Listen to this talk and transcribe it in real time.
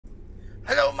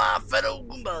Hello, my fellow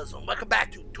Goombas, and welcome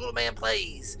back to Tool Man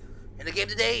Plays. And the game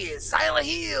today is Silent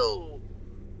Hill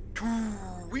 2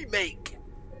 Remake.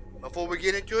 Before we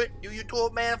get into it, do your Tool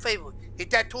Man a favor.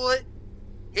 Hit that toilet.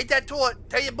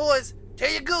 Tell your boys,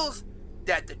 tell your girls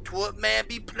that the Toilet Man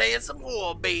be playing some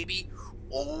horror, baby.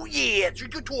 Oh yeah,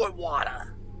 drink your toilet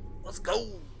water. Let's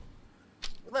go.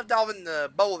 We left off in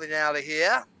the bowling alley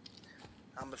here.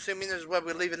 I'm assuming this is where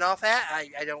we're leaving off at.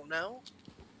 I don't know.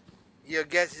 Your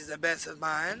guess is the best of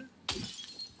mine.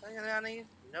 Anything I need?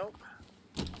 Nope.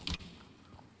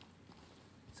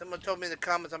 Someone told me in the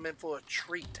comments I'm in for a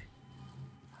treat.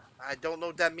 I don't know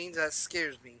what that means. That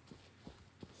scares me.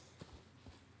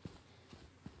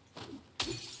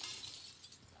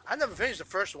 I never finished the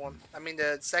first one. I mean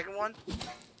the second one.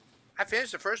 I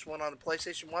finished the first one on the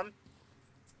PlayStation 1.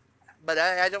 But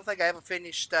I don't think I ever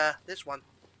finished this one.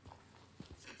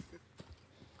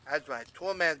 That's right.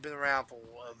 Tool Man's been around for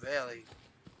a very,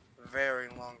 very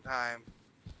long time.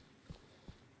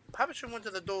 Probably should have went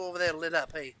to the door over there lit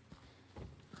up. Hey.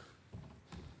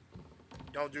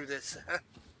 Don't do this.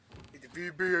 If the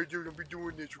VB, I don't be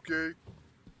doing this, okay?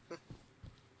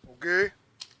 Okay?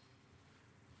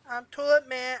 I'm Toilet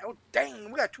Man. Oh,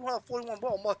 dang. We got 241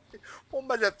 bullets. What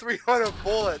about the 300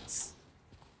 bullets?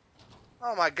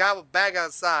 Oh, my God. We're back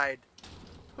outside.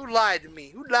 Who lied to me?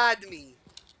 Who lied to me?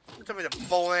 You told me the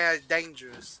bowling alley is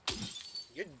dangerous.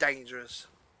 You're dangerous.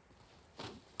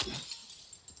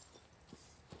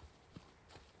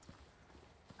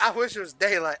 I wish it was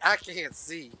daylight. I can't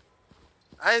see.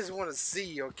 I just want to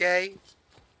see, okay?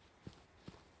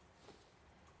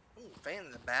 Ooh, fan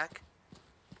in the back.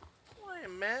 Wait a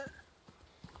minute.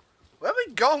 Where are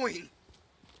we going?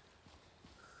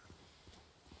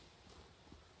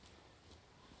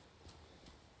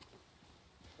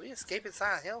 We escaping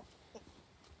Silent Hill?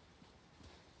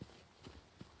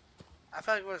 I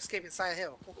felt like we were escaping Silent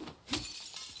Hill.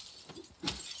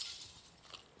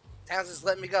 Town's just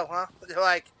letting me go, huh? They're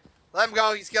like, let him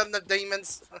go, he's killed enough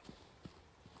demons.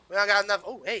 We don't got enough.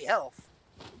 Oh, hey, health.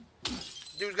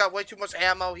 Dude's got way too much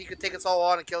ammo. He could take us all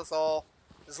on and kill us all.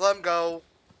 Just let him go.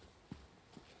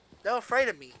 They're afraid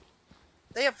of me.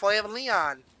 They are afraid of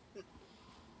Leon.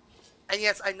 And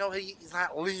yes, I know he's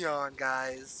not Leon,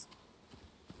 guys.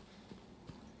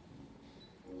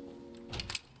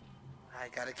 I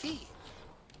got a key.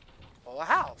 For a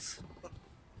house.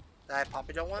 That I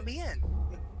probably don't want to be in.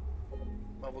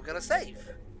 But we're gonna save.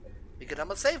 Because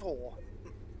I'm a save whore.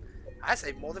 I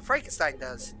save more than Frankenstein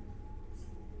does.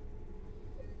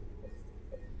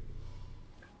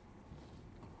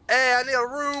 Hey, I need a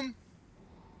room.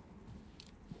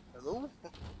 Hello?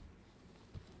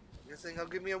 This ain't gonna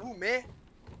give me a room, man.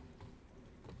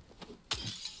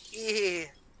 Yeah.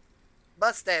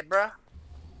 Bust that, bruh.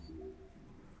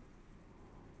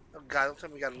 Oh God, don't tell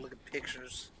me we gotta look at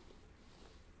pictures.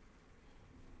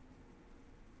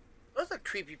 That's a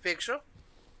creepy picture.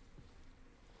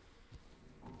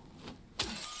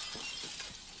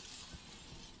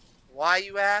 Why,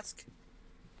 you ask?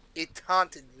 It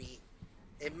taunted me.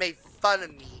 It made fun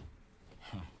of me.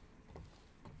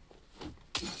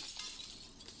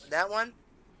 That one?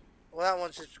 Well, that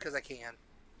one's just because I can.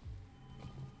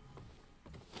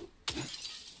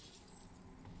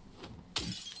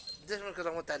 This one because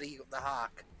I want that eagle, the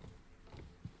hawk.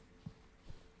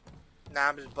 Nah,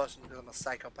 I'm just busting because I'm a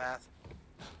psychopath.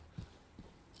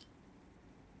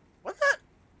 What the?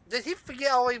 Did he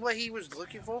forget always what he was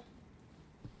looking for?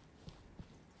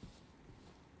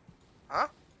 Huh?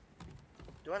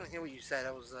 Do I didn't hear what you said?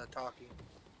 I was talking.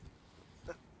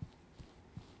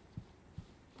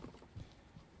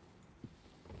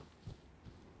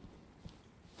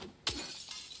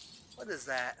 What is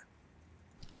that?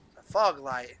 A fog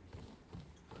light.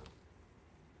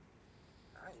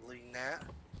 I ain't leaving that.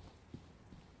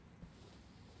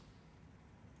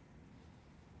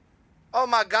 Oh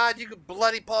my God, you could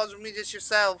bloody pause with me just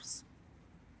yourselves.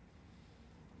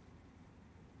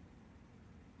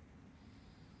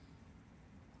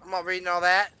 I'm not reading all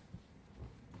that.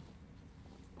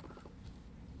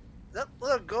 That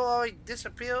little girl already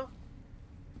disappeared?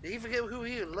 Did he forget who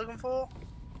he was looking for?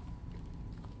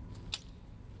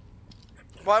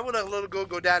 Why would a little girl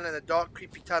go down in a dark,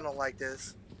 creepy tunnel like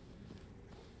this?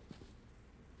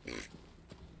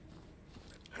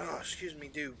 Oh, excuse me,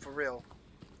 dude, for real.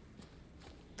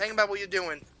 Think about what you're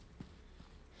doing.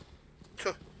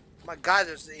 My God,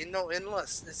 there's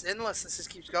endless. It's endless. This just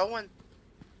keeps going.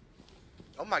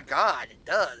 Oh my God, it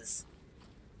does.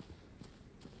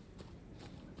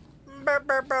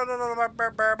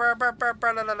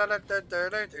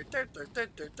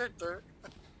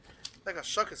 Like a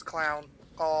circus clown.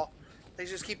 They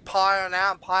just keep piling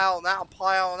out and piling out and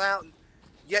piling out, and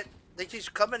yet they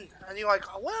keep coming, and you're like,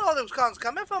 where are all those clowns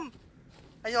coming from?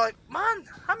 And you're like, man,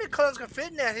 how many clowns can fit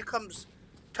in there? Here comes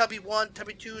Tubby 1,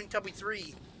 Tubby 2, and Tubby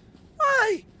 3.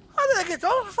 Why? How did I get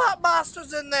those fat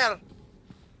bastards in there?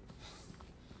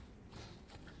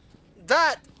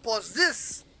 That plus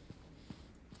this.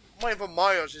 I'm waiting for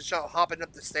Mario to start hopping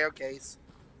up the staircase.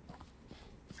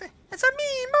 It's a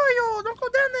me, Mario! Don't go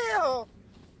down there!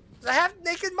 It's a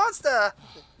half-naked monster!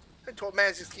 And Toad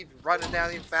Man just keeps running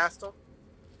down even faster.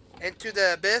 Into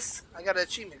the Abyss. I got an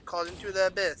achievement called Into the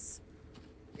Abyss.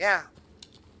 Yeah.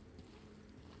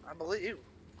 I believe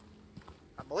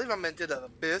I'm into the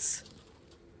Abyss.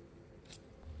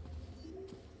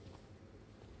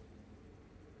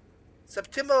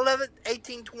 September 11th,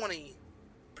 1820.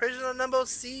 Prisoner number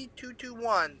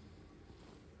C221.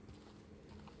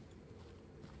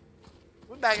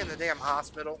 We're back in the damn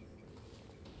hospital.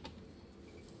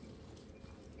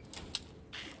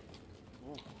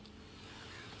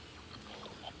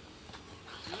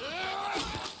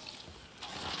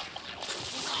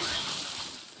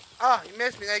 Oh, you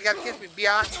missed me. Now you gotta kiss me,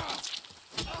 biatch.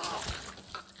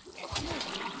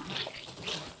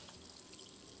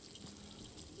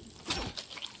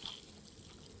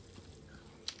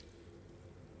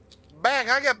 Bang,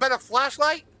 can I get a better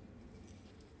flashlight?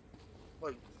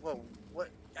 Wait, whoa, what?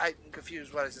 I'm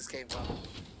confused. Where does this came from?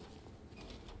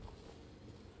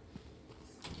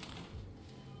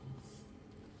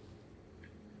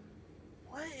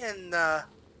 What in the...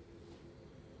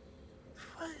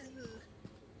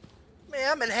 Man,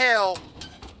 I'm in hell.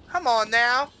 Come on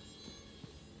now.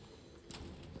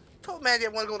 Told man I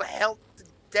didn't want to go to hell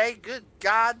today. Good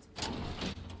God.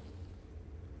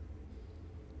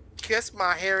 Kiss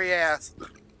my hairy ass.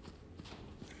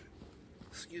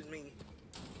 Excuse me.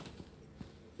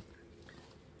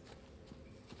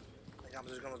 I think I'm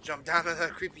just gonna jump down in the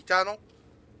creepy tunnel.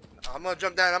 I'm gonna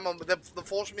jump down. They're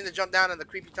forcing me to jump down in the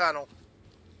creepy tunnel.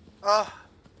 Oh,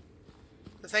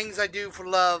 the things I do for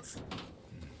love.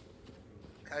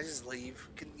 Can I just leave?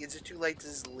 Is it too late to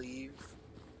just leave?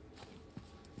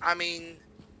 I mean,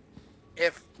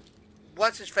 if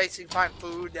what's his face can find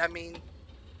food, I mean,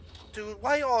 dude,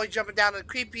 why are you always jumping down in the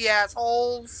creepy ass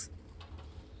holes?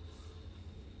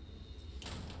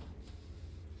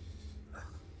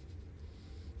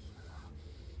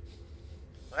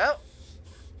 Well,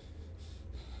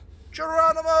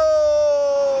 Geronimo!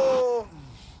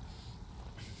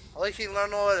 At least you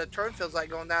learn what a turd feels like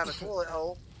going down a toilet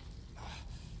hole.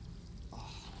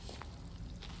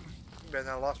 You better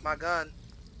not have lost my gun.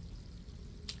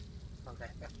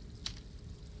 Okay.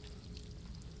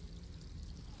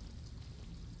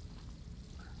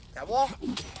 That wall?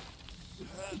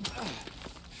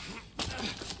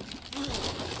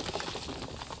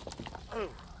 Oh.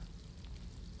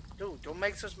 Dude, don't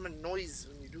make such much noise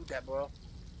when you do that, bro.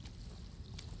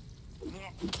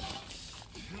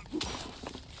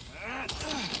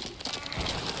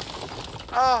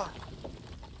 Oh.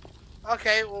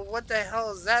 Okay, well, what the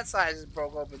hell is that side just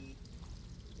broke open?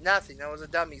 Nothing. That was a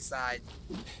dummy side.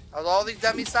 Of all these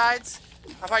dummy sides,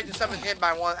 I'll probably do something hidden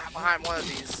by behind one of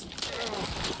these.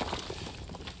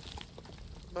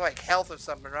 Like health or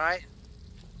something, right?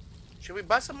 Should we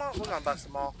bust them all? We're gonna bust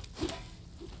them all.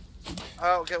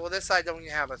 Oh, okay. Well, this side don't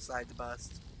even have a side to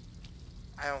bust.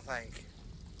 I don't think.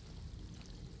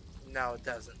 No, it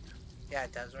doesn't. Yeah,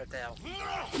 it does. Right there.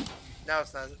 No,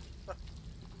 it doesn't.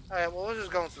 Alright, well, we're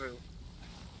just going through.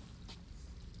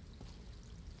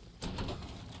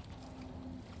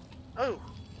 Oh.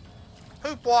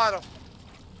 Poop water.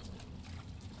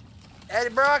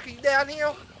 Eddie Brock, are you down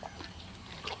here?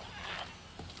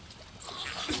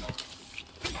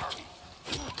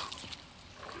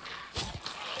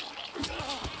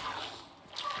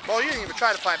 Boy, you didn't even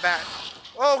try to fight back.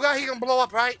 Oh, God, he gonna blow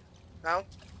up, right? No?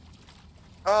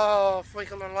 Oh,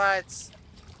 freaking lights.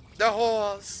 The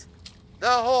whores. The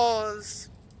whores.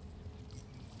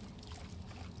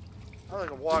 I like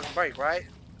a water break, right?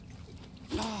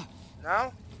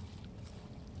 No?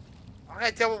 I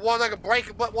can't tell what walls I can break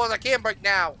and what walls I can't break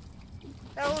now.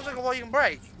 That looks like a wall you can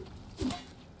break.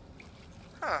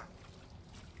 Huh.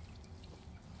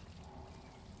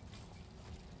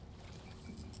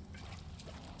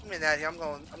 Give me that here. I'm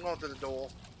going to the door.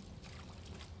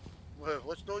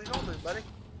 Which door you going to, buddy?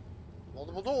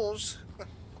 Multiple doors.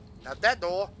 Not that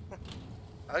door.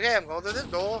 Okay, I'm going to this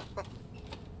door.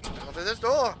 I'm going to this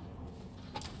door.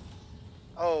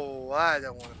 Oh, I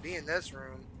don't want to be in this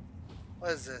room.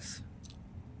 What is this?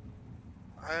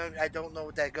 I don't know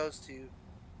what that goes to.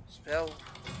 Spell.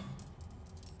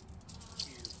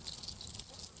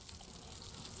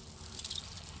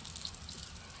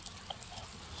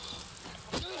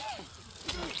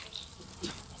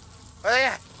 Oh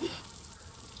yeah.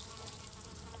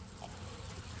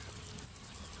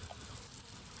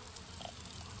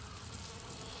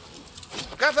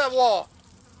 that wall.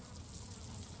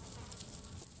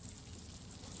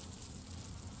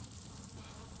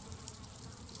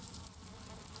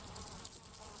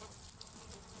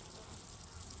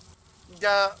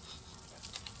 Duh.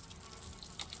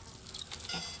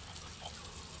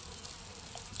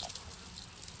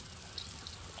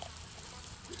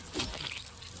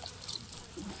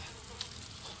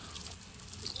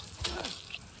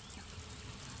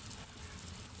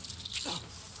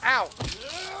 Ow!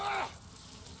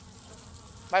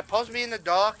 Am I supposed to be in the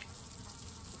dark?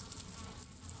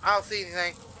 I don't see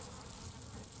anything.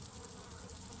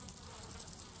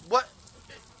 What?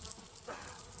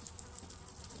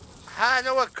 How do I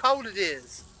know what code it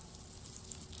is?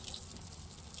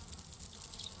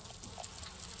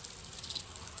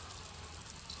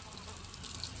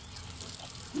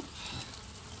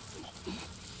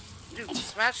 Dude,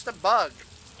 smash the bug.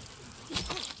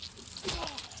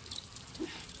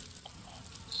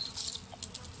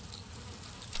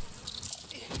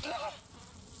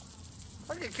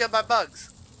 I get killed by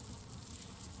bugs.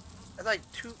 That's like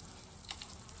two.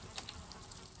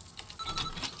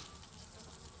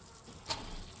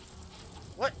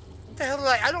 What the hell?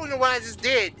 Like, I don't know what I just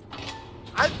did.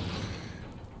 I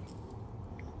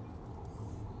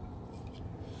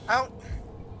don't.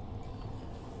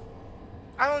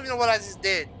 I don't even know what I just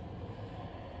did.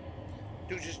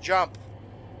 Dude, just jump.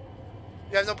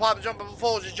 You have no problem jumping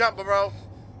before, just jump, bro.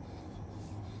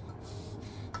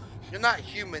 You're not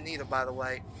human either, by the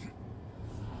way.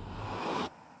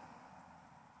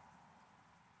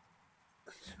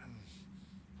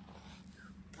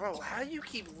 Bro, how do you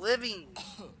keep living?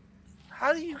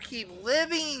 How do you keep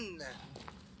living?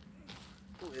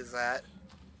 Who is that?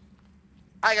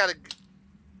 I gotta...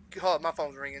 Hold on, my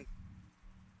phone's ringing.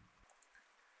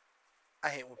 I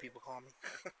hate when people call me.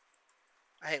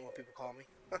 I hate when people call me.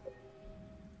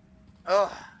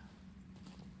 Ugh.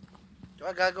 Do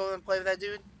I gotta go and play with that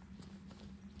dude?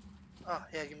 Oh,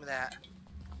 yeah, give me that.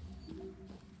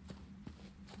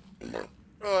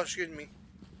 Oh, excuse me.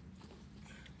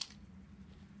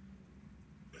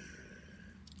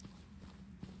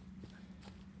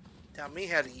 Tell me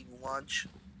how to eat lunch.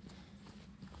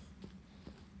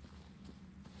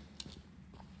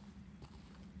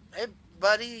 Hey,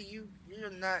 buddy,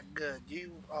 you're not good.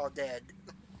 You all dead.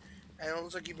 And it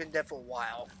looks like you've been dead for a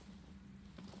while.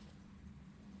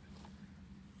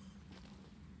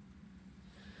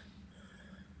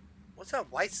 What's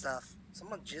that white stuff?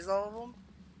 Someone jizz all of them?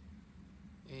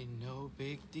 Ain't no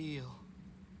big deal.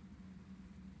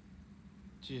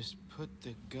 Just put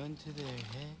the gun to their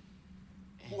head.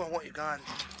 Ooh, I want your gun.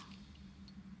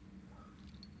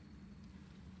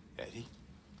 Eddie?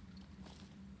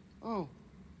 Oh,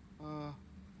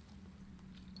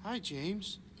 hi,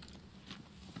 James.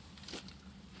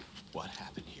 What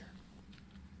happened here?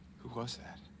 Who was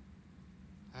that?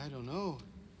 I don't know.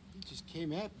 He just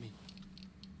came at me.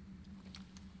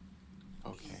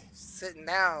 Okay. Sitting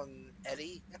down,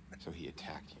 Eddie. So he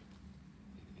attacked you.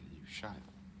 And you shot him.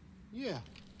 Yeah.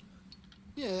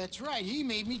 Yeah, that's right. He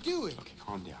made me do it. Okay,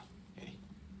 calm down, Eddie.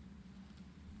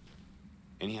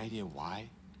 Any idea why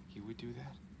he would do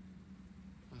that?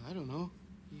 I don't know.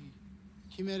 He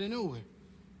came out of nowhere.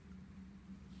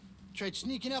 Tried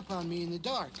sneaking up on me in the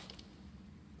dark.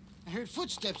 I heard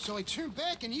footsteps, so I turned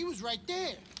back and he was right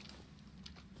there.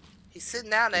 He's sitting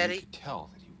down, And Eddie. you could tell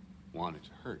that he wanted to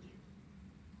hurt you.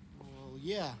 Well,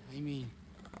 yeah, I mean,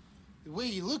 the way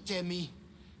he looked at me,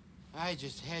 I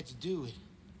just had to do it.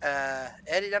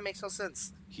 Eddie, that makes no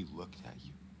sense. He looked at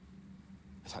you?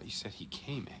 I thought you said he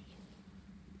came at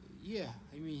you. Yeah,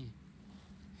 I mean,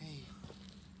 hey,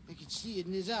 I could see it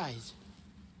in his eyes.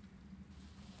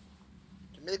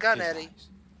 Give me the gun, His Eddie. eyes.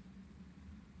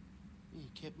 He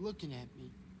kept looking at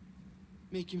me,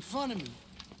 making fun of me.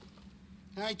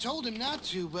 And I told him not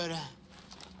to, but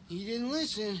he didn't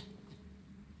listen.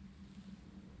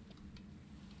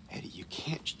 Eddie, you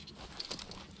can't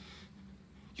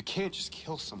just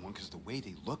kill someone because of the way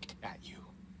they looked at you.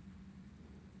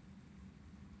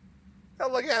 Oh,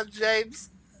 look at him, James.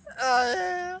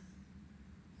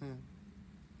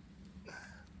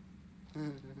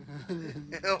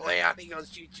 Way out, he gonna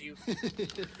shoot you.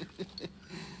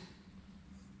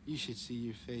 You should see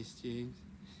your face, James.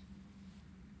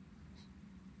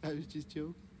 I was just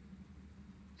joking.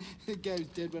 The guy was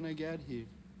dead when I got here.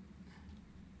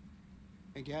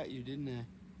 I got you, didn't I?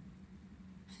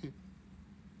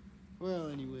 Well,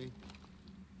 anyway,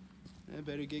 I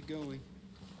better get going.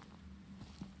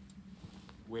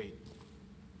 Wait.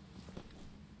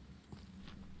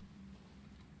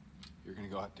 You're gonna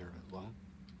go out there alone?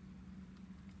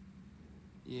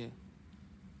 Yeah.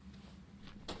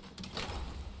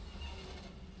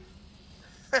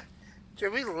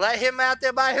 Should we let him out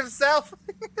there by himself?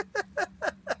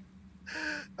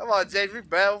 Come on, James. We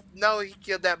both know he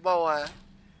killed that boy.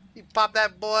 He popped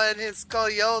that boy in his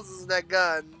scoliosis with that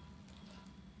gun.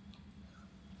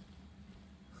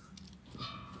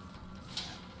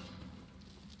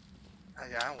 I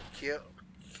don't kill.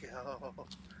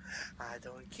 I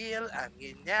don't kill. I'm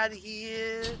getting out of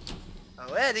here.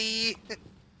 Oh, Eddie.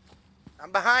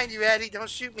 I'm behind you, Eddie. Don't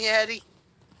shoot me, Eddie.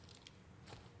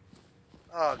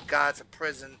 Oh, God, it's a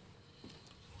prison.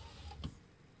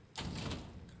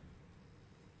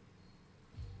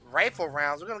 Rifle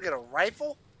rounds. We're going to get a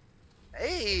rifle?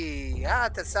 Hey, I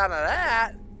like the sound of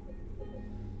that.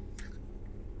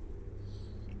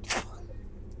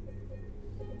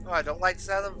 Oh, I don't like the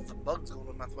sound of the bugs going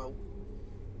in my throat.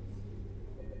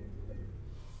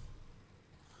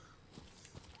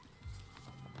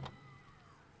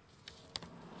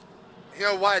 You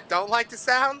know why I don't like the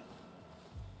sound?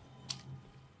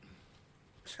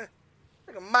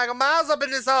 Like a Michael Miles up in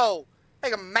this hole.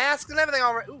 Like a mask and everything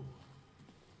already. Ooh.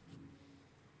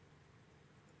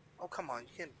 Oh, come on. You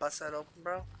can't bust that open,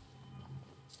 bro.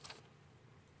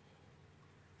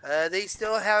 They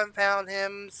still haven't found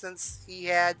him since he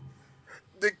had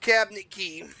the cabinet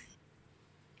key.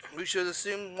 We should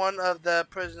assume one of the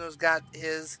prisoners got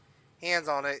his hands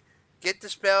on it. Get the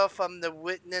spell from the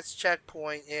witness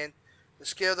checkpoint and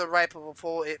secure the rifle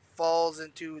before it falls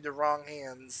into the wrong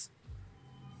hands.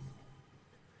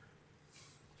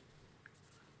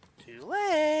 Too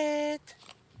late.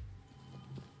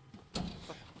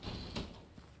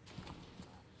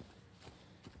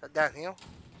 Down here.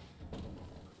 I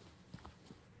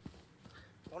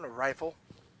want a rifle.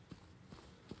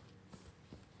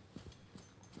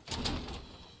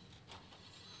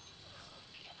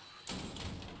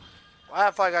 Why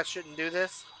I feel like I shouldn't do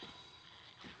this?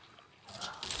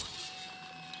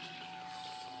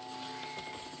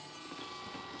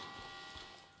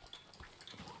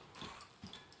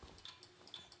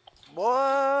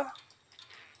 Boy.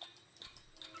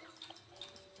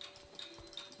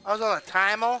 I was on a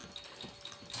timer.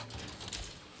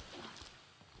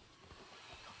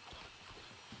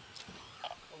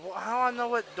 How do I know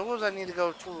what doors I need to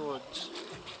go towards?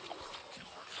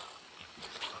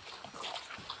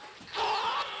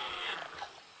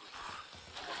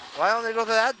 Why don't they go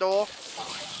to that door?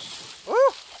 Woo!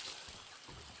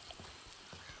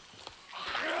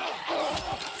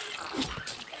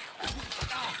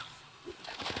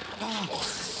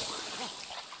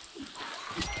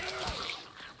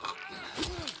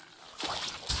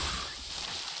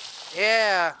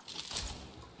 Yeah.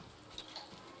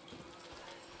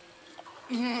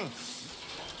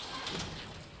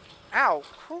 Ow.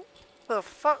 Who the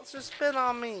fuck just spit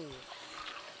on me?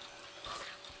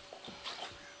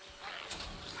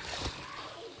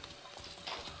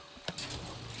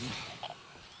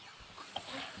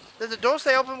 Did the doors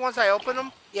stay open once I open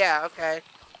them? Yeah, okay.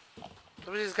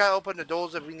 So we just gotta open the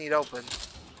doors that we need open.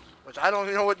 Which I don't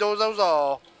even know what doors those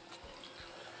are.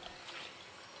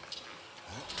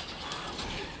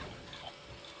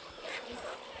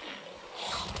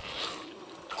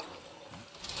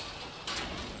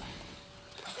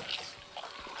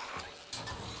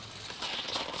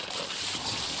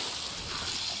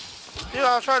 Dude,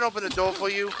 I'll try to open the door for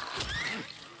you.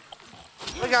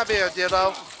 We gotta be a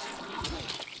dildo.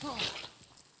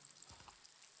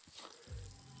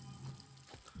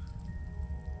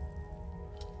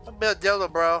 I'll be a dildo,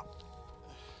 bro.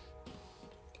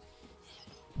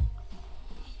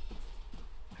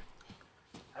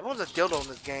 Everyone's a dildo in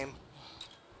this game.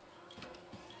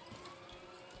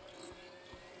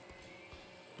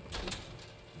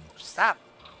 Stop.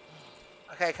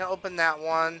 Okay, I can open that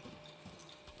one.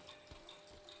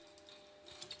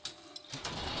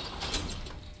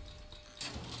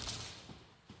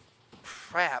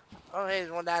 Crap. Oh, hey,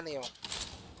 there's one down here.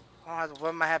 I'll have to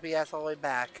run my happy ass all the way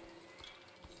back.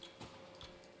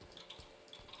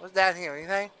 What's down here?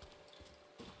 Anything?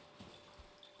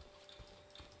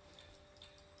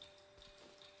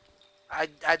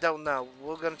 I don't know.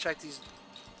 We're gonna check these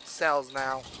cells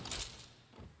now.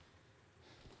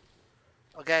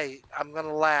 Okay, I'm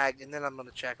gonna lag and then I'm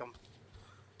gonna check them.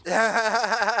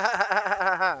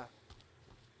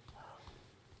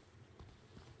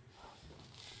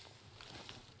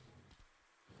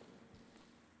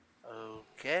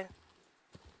 Okay.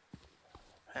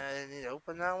 I need to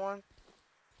open that one.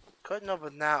 Couldn't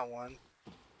open that one.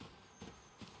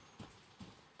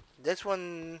 This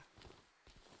one.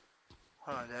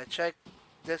 Hold on, did I check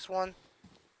this one?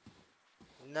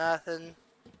 Nothing.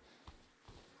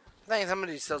 I think some of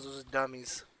these cells are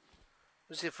dummies.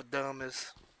 Let's see if for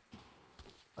dummies.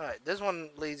 Alright, this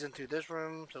one leads into this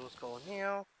room, so let's go in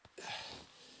here.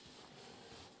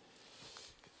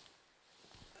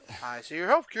 I see your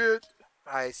health kit.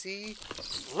 I see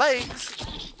legs.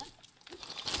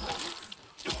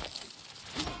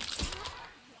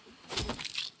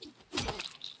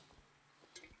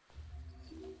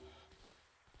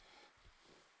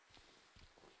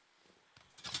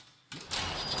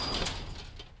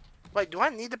 Wait, do I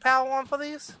need the power on for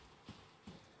these?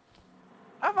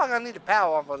 I think I need the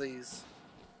power on for these.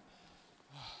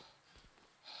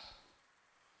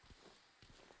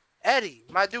 Eddie,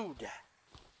 my dude.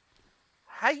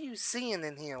 How you seeing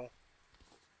in here?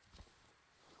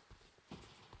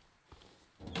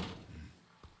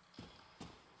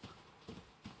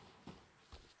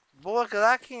 Boy, cause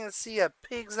I can't see a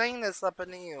pig's anus up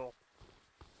in here.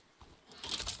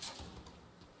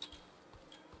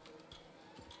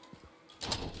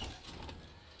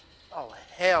 Oh,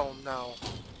 hell no.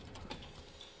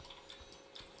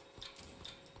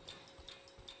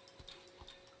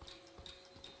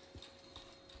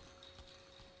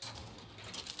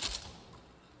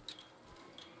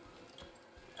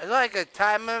 Is there like a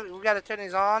timer? We gotta turn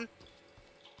these on?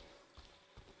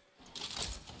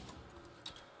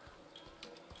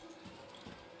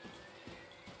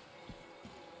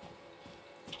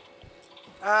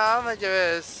 I don't think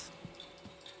there is.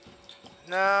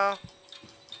 No.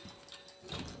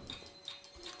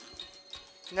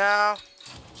 No. I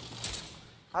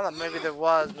thought maybe there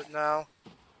was, but no.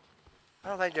 I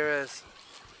don't think there is.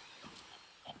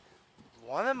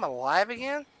 One of them alive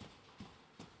again?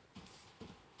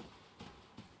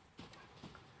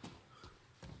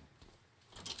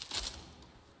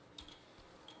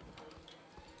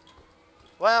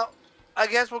 Well, I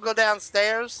guess we'll go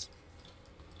downstairs.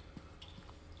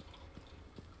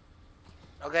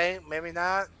 Okay, maybe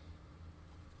not.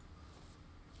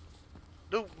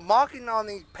 Dude, marking on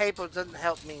these papers doesn't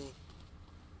help me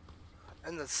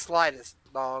in the slightest,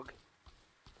 dog.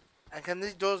 And can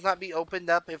these doors not be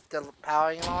opened up if they're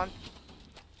powering on?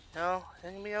 No,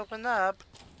 they can be opened up.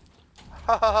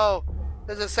 Oh,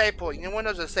 there's a save point. You know when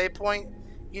there's a save point,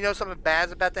 you know something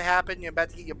bad's about to happen. You're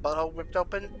about to get your butthole ripped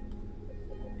open.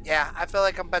 Yeah, I feel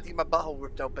like I'm about to get my butthole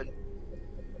ripped open.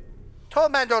 Tall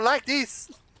man don't like this.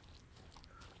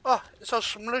 Oh, it's so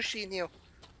smushy in here.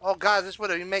 Oh god, is this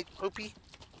what you make poopy?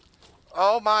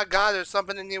 Oh my god, there's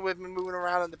something in here with me moving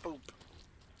around in the poop.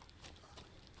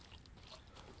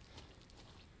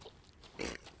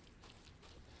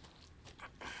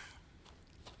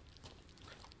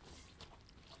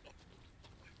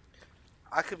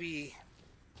 I could be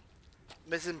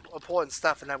missing important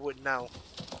stuff and I wouldn't know.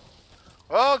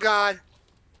 Oh god.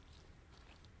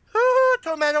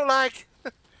 Tall man don't like.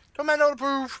 Tall man don't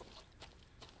approve.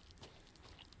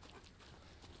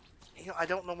 You know, I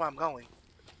don't know where I'm going.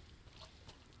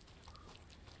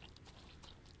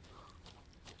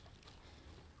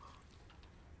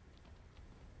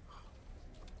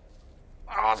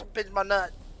 Oh, it's bit my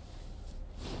nut.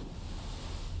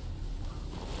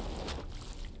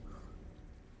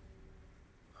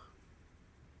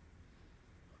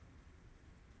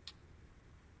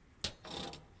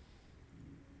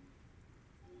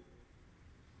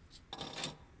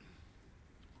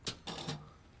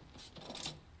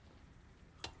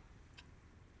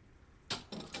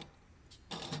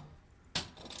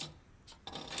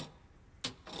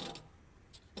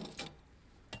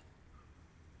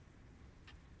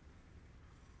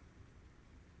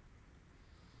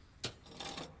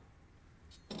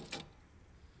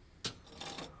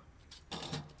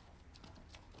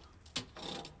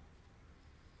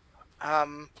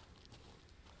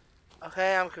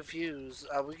 Okay, I'm confused.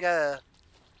 We gotta...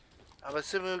 I'm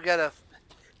assuming we gotta...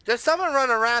 There's someone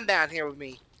running around down here with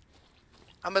me.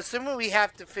 I'm assuming we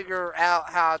have to figure out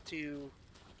how to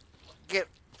get...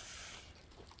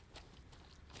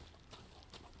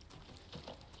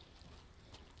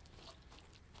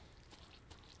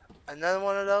 Another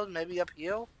one of those, maybe up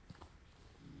here?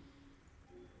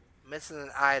 Missing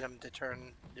an item to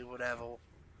turn, do whatever.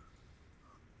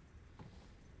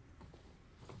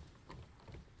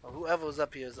 Well, whoever was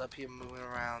up here is up here moving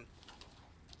around.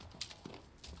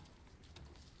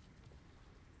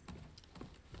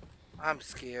 I'm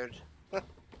scared.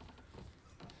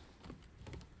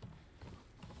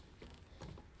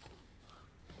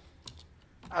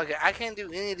 Okay, I can't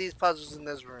do any of these puzzles in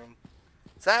this room.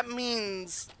 So that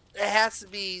means it has to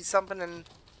be something in...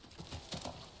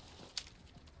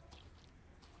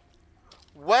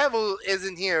 Whoever is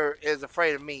in here is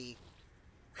afraid of me.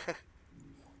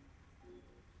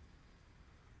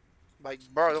 Like,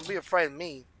 bro, don't be afraid of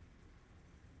me.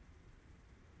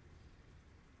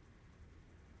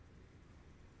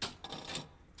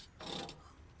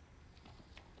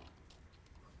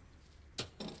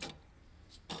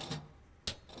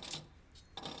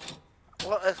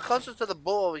 Well, it's closer to the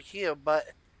bull over here, but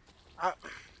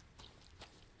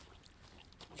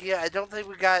yeah, I don't think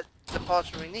we got the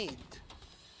parts we need.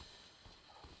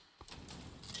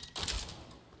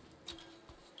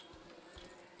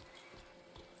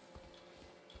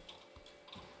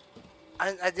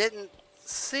 I didn't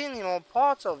see any more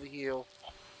parts over here.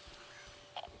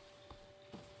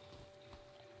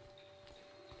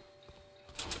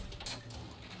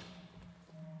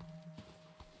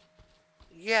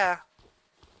 Yeah.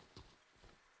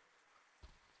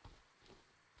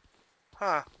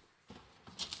 Huh.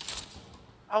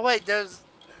 Oh wait, there's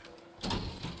a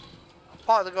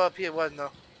part to go up here, wasn't there?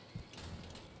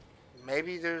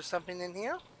 Maybe there's something in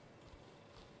here?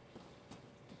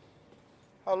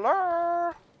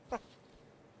 Hello?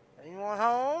 Anyone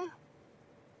home?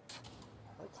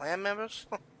 Clan members?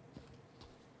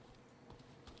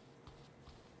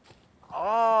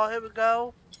 Oh, here we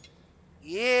go.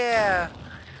 Yeah.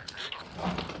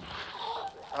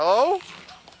 Hello?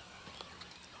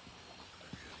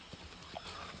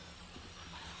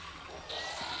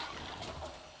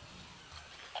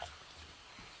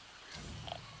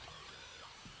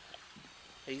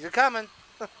 He's a-coming.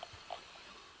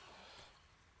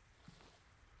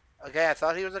 Okay, I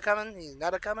thought he was a-coming. He's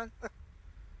not a-coming.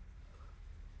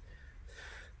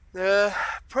 The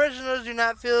prisoners do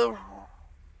not feel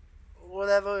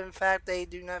whatever. In fact, they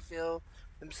do not feel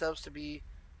themselves to be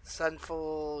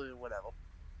sinful or whatever.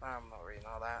 I'm not reading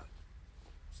all that.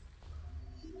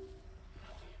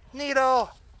 Needle!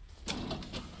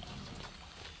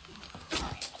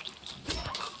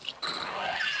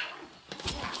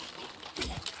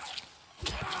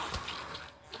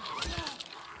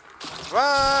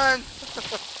 Run!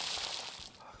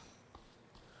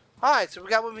 Alright, so we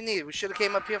got what we need. We should have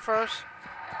came up here first.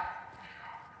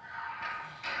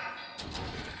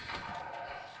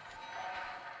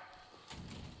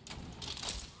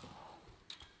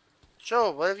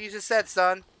 Sure, whatever you just said,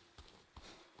 son.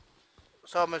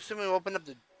 So I'm assuming we open up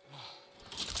the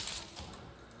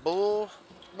bull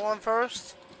one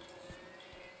first.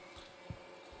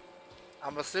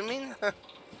 I'm assuming.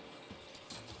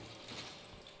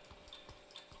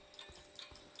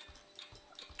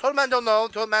 Total man don't know.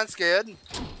 Total man's scared.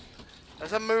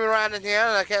 There's something moving around in here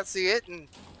and I can't see it and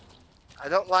I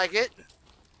don't like it.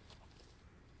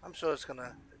 I'm sure it's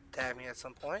gonna attack me at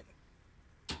some point.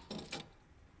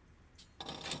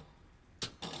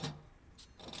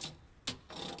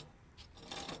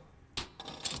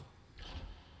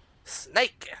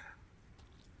 Snake.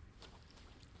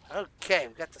 Okay,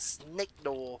 we got the snake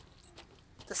door.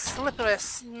 The slippery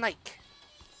snake.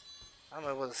 I don't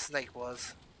know what the snake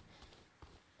was.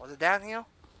 Was it down here?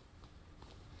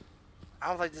 I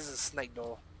don't think this is a snake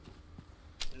door.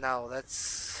 No,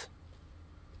 that's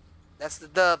the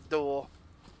dove door.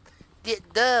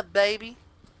 Get dove, baby.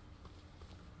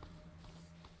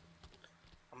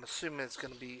 I'm assuming it's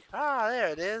gonna be. Ah, there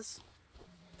it is.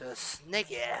 The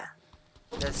snake.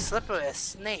 The slippery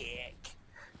snake.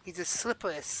 He's a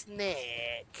slippery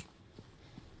snake.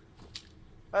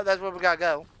 Well, that's where we gotta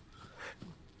go.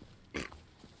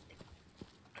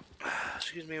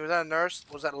 Excuse me, was that a nurse?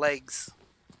 Or was that legs?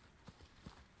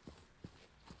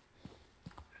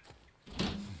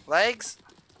 Legs?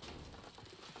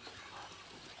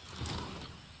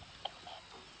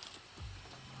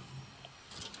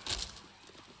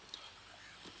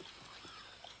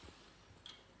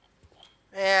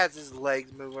 Yeah, it's his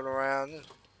legs moving around.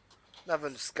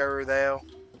 Nothing scary there.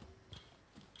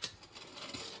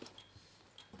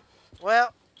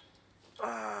 Well,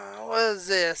 what is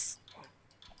this?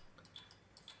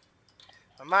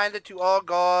 Reminder to all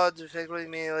gods, particularly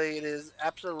melee, it is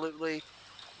absolutely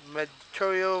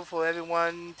material for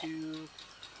everyone to...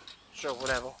 Sure,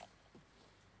 whatever.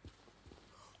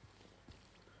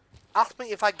 Ask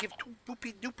me if I give two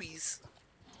boopy doopies.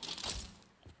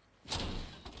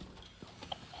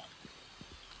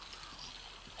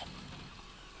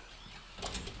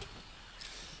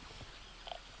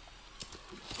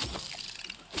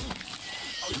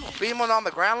 Beam one on the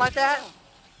ground like that?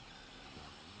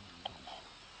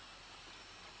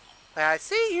 I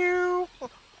see you.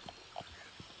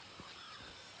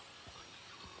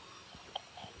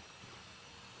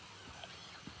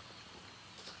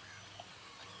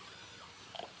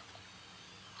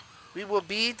 We will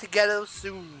be together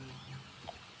soon.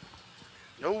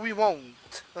 No, we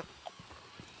won't.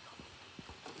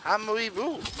 I'm a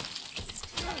review.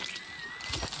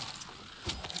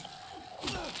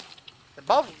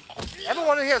 Both,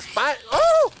 everyone in here is spider.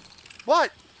 Oh!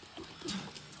 What?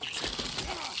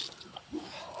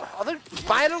 Are there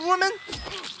spider women?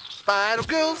 Spider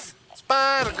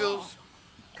girls,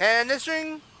 can they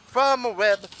string from a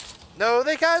web? No,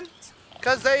 they can't.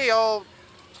 Because they all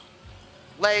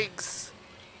legs.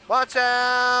 Watch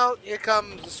out. Here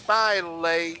comes the spider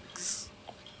legs.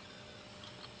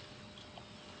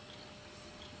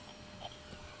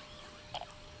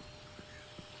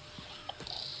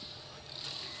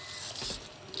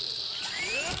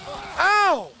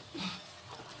 Ow!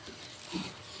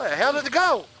 Where the hell did it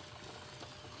go?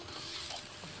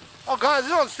 Oh god, is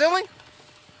it on ceiling?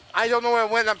 I don't know where it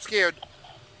went, I'm scared.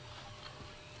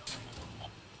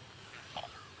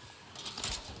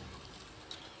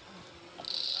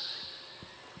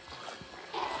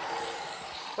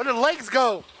 Where did the legs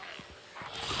go?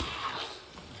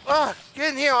 Ugh,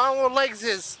 get in here, I don't know where legs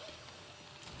is.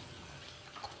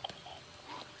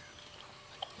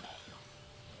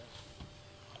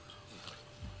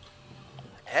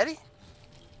 Eddie?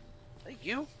 Hey,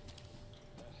 you?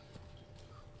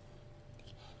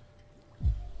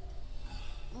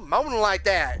 Moaning like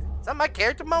that. Is that my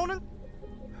character moaning?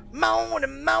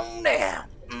 Moaning, moaning.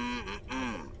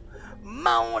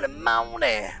 Moaning,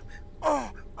 moaning.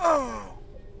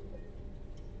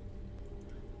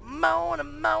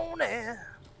 Moaning, moaning.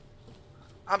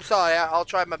 I'm sorry, I'll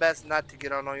try my best not to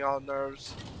get on y'all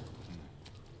nerves.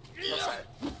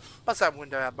 What's that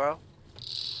window at, bro?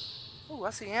 Ooh, I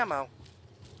see ammo.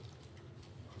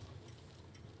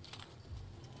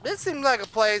 This seems like a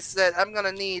place that I'm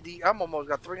gonna need. I'm almost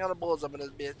got 300 bullets up in this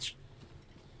bitch.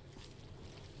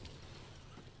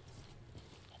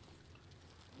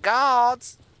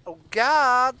 Gods! Oh,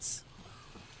 gods!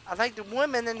 I think the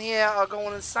women in here are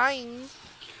going insane.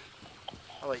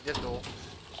 Oh, wait, this door.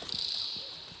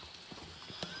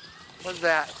 What's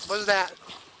that? What's that?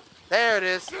 There it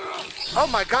is. Oh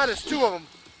my god, there's 2 of them.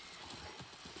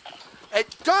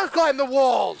 It does climb the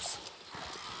walls!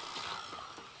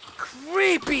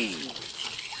 Creepy!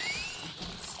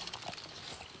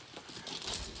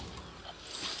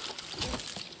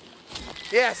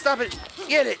 Yeah, stop it!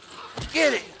 Get it!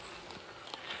 Get it!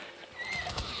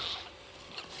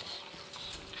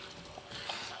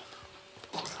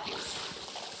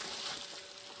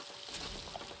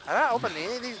 Can I open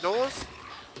any of these doors?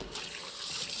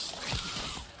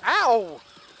 Ow!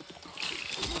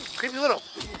 Creepy little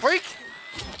freak!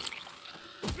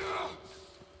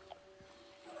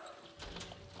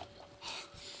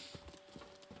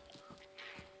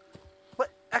 What?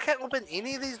 I can't open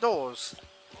any of these doors.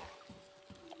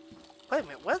 Wait a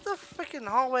minute, where the freaking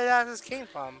hallway that this came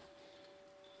from?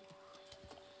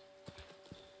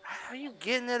 How are you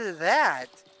getting into that?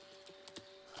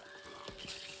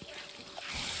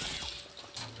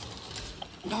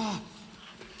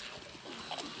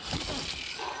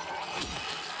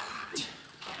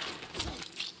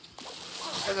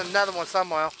 There's another one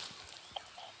somewhere.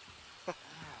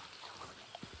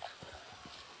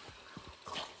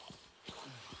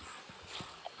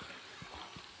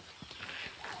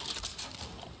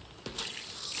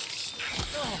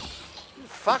 You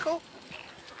fuckle.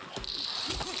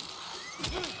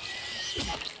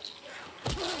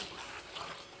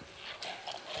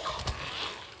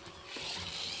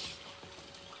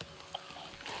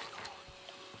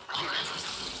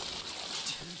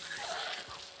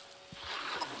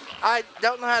 I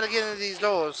don't know how to get into these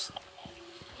doors.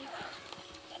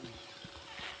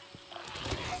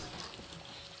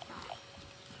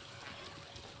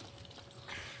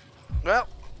 Well,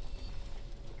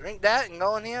 drink that and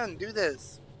go in here and do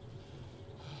this.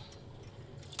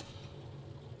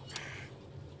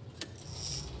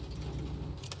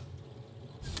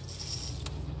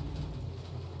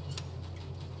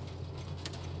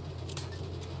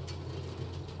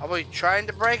 Are we trying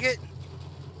to break it?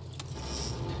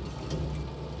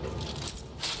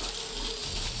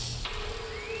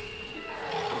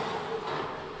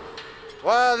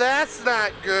 Well, that's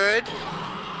not good.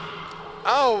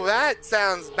 Oh, that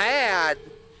sounds bad.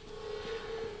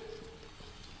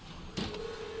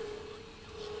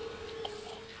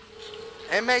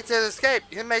 Inmates have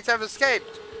escaped. Inmates have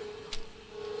escaped.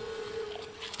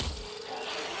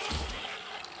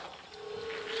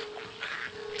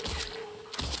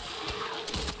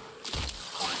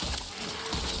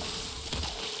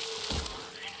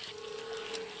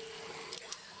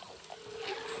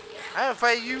 I'm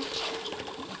afraid of you.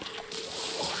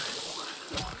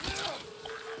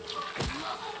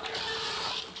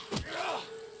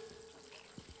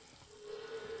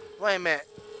 Wait a minute.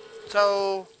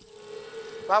 So,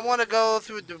 if I want to go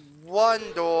through the one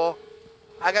door,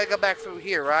 I gotta go back through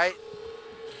here, right?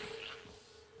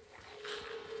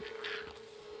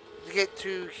 To get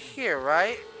to here,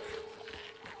 right?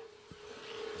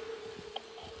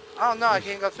 Oh no, I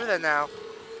can't go through that now.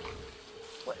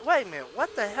 Wait a minute,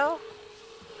 what the hell?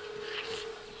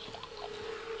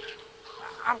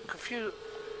 I'm confused.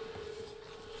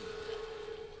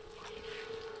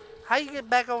 How you get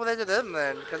back over there to them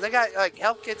then? Because they got like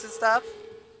health kits and stuff.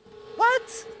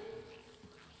 What?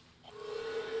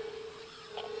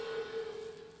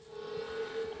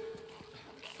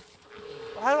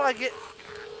 How do I get?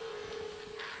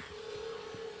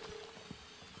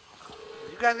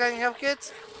 You guys got any health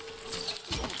kits?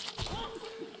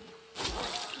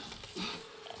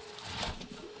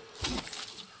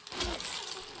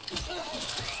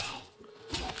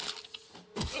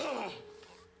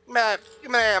 Give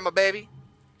me that ammo, baby.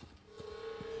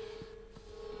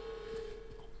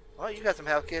 Well, you got some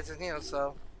health kits in here,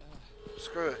 so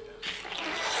screw it.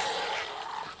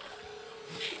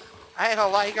 I ain't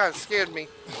gonna lie, he kinda scared me.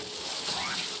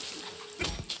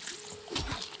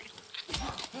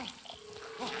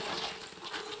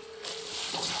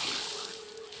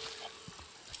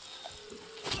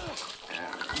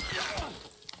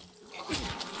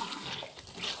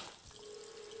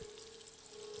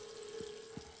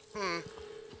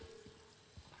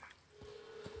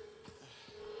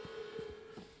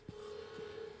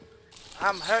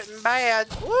 I'm hurting bad.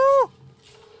 Woo!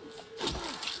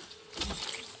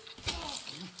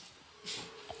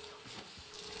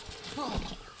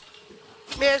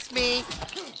 Miss me.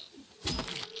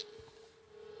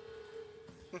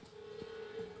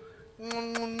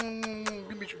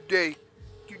 Give me some day.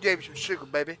 You gave me some sugar,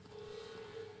 baby.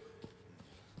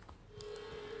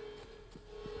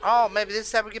 Oh, maybe this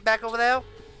time we get back over there?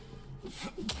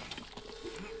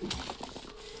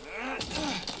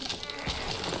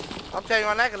 I'm telling you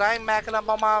on that, because I ain't backing up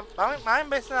on my... I ain't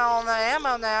missing out on the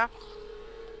ammo now.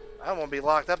 I don't want to be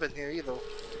locked up in here either.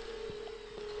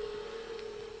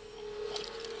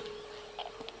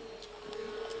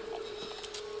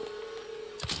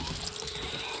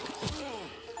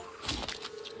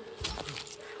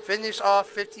 Finish off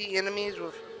 50 enemies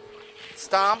with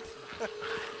Stomp.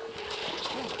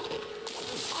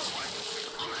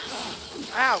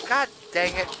 Ow, god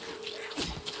dang it.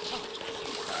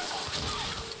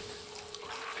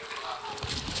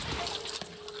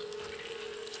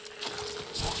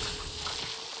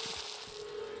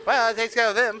 Well, that takes care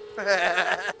of them.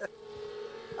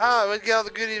 Alright, let's get all the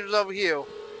goodies over here. Ooh,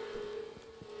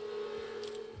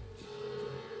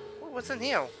 what's in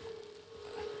here?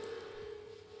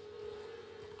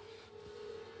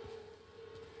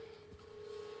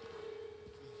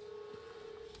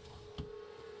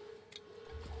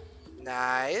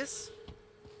 Nice.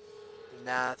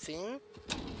 Nothing.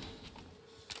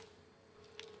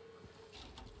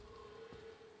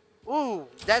 Ooh,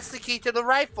 that's the key to the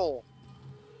rifle.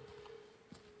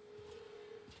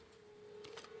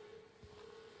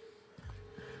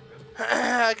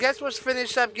 I guess we'll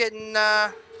finish up getting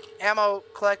ammo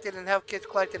collected and health kits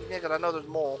collected in here, 'cause I know there's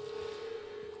more.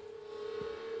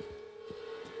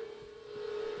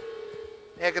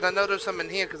 Yeah, 'cause I know there's some in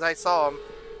here because I saw them.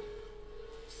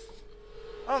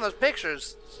 Oh, those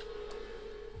pictures.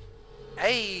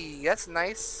 Hey, that's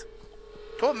nice.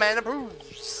 Tool man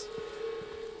approves.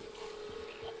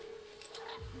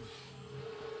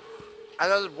 I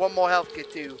know there's one more health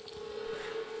kit too.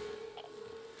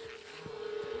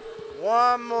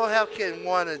 One more health kit in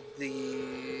one of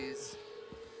these.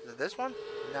 Is it this one?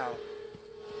 No.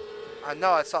 I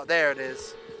know I saw. There it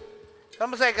is.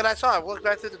 I'm saying, 'cause I saw it. Look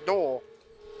right through the door.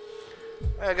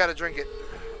 I gotta drink it.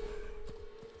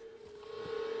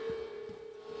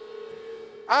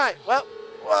 Alright, well,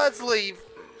 let's leave.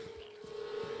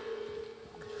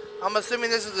 I'm assuming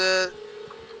this is a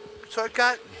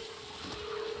shortcut.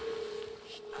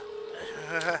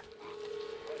 Well,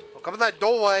 come in that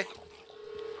doorway.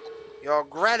 You'll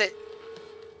regret it.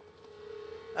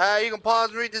 You can pause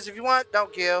and read this if you want.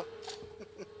 Don't kill.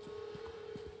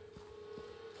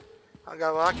 I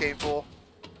got what I came for.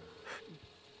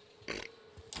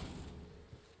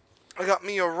 I got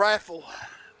me a rifle.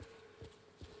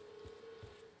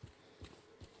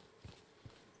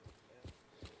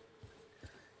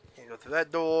 Go through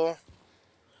that door.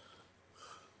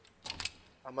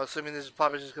 I'm assuming this is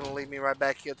probably just gonna lead me right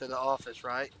back here to the office,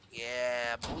 right?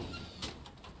 Yeah, boy.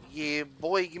 Yeah,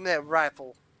 boy, give me that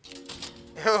rifle.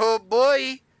 Oh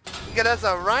boy, you got us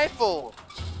a rifle.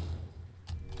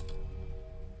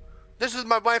 This is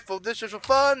my rifle. This is for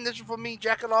fun. This is for me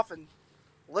jacking off and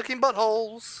licking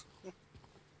buttholes.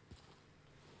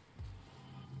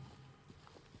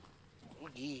 Oh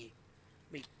yeah.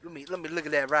 Let me look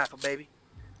at that rifle, baby.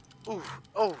 Ooh,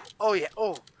 oh yeah,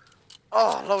 oh,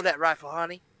 load that rifle,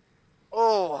 honey.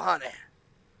 Oh, honey.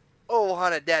 Oh,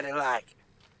 honey, daddy like.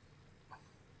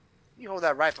 You hold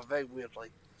that rifle very weirdly.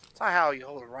 It's not how you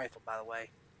hold a rifle, by the way.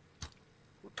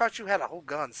 Who taught you how to hold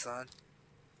guns, son?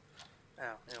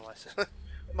 Oh, anyways.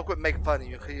 I'm gonna quit making fun of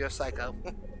you because you're a psycho.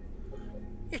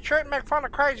 You shouldn't make fun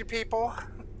of crazy people.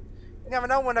 You never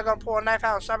know when they're gonna pull a knife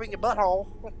out and stab in your butthole.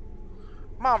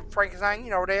 Come on, Frankenstein,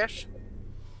 you know this.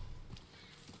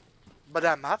 But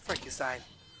I'm not Frankenstein.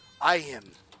 I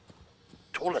am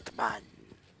Toilet Man.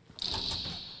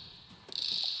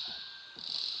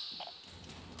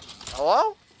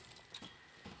 Hello?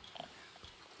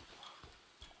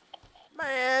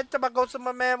 Man, tobacco to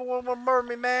my man will murder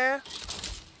me, man.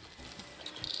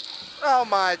 Oh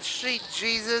my sweet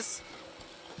Jesus.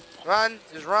 Run,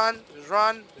 just run, just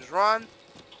run, just run.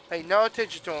 Pay no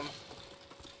attention to him.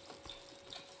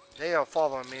 They are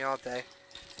following me, aren't they?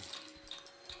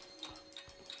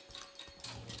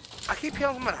 I keep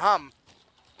hearing someone hum.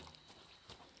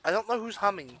 I don't know who's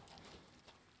humming.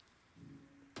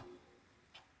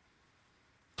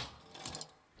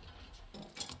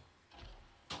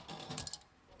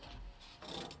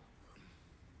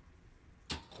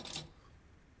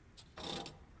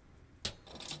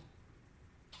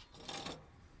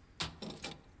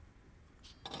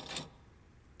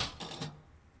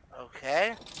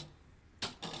 Okay.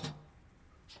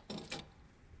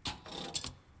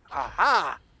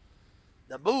 Aha!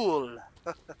 The bull.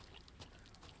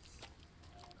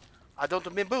 I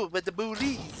don't mean bull, but the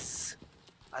bullies.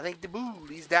 I think the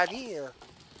bullies down here.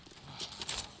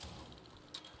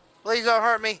 Please don't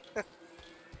hurt me.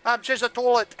 I'm just a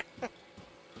toilet.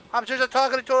 I'm just a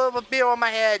talking toilet with a beer on my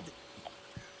head.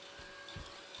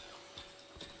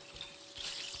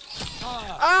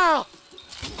 Oh!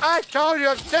 I told you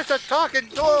I'm just a talking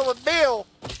toilet with Bill.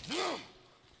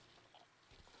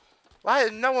 Why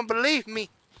does no one believe me?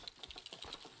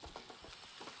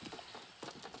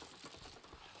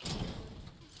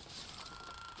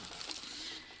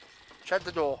 Shut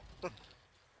the door.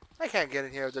 I can't get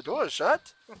in here if the door is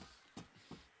shut.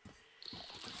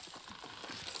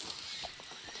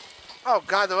 Oh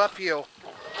God, they're uphill.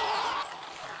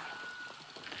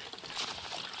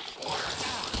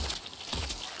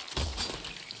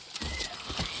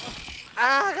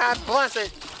 Ah, God bless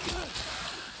it.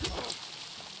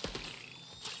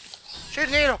 Shoot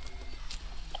a needle.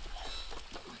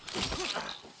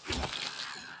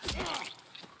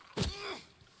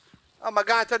 Oh my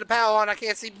God, turn the power on. I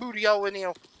can't see Booty-O in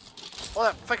here. Oh,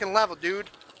 that freaking level, dude.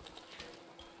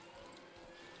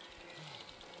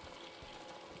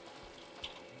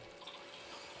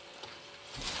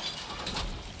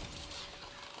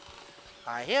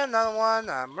 I hear another one.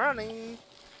 I'm running.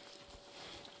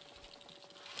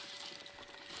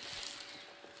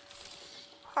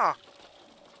 Huh.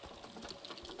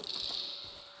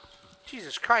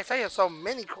 Jesus Christ, I hear so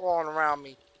many crawling around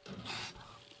me.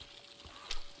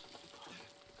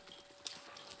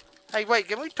 Hey, wait,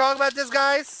 can we talk about this,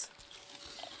 guys?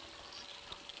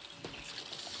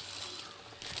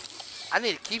 I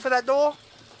need a key for that door?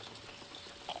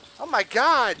 Oh my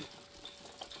God!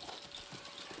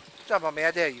 Jump on me,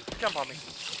 I dare you. Jump on me.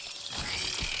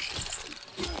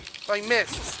 Oh, you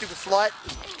missed, stupid slut.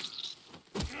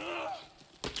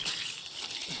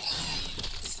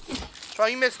 Oh,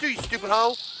 you missed too, you stupid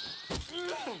hoe.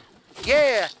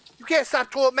 Yeah! You can't stop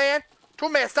Toilet Man.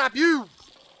 Toilet Man, stop you!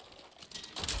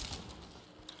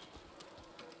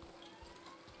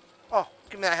 Oh,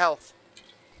 give me that health.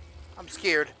 I'm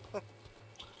scared.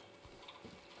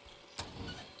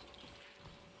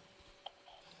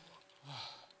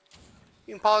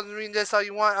 You can pause and read this all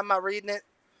you want. I'm not reading it.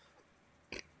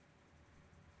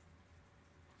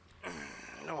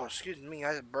 Oh, excuse me.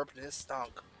 I just burped and it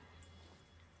stunk.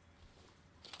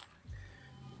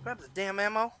 Grab the damn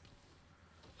ammo.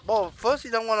 Boy, first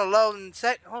you don't want to load in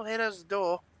sec. Oh, hey, there's the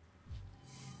door.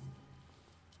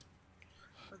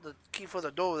 That's the key for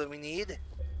the door that we need.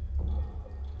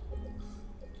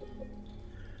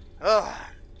 Ugh.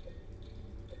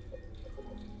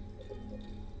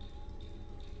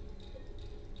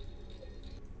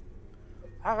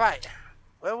 Alright.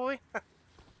 Where were we?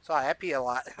 Sorry, I pee a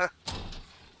lot.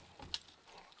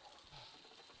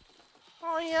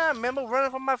 Oh yeah, I remember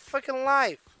running for my freaking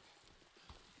life.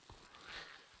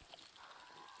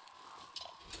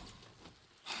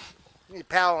 Need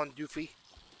power on Doofy.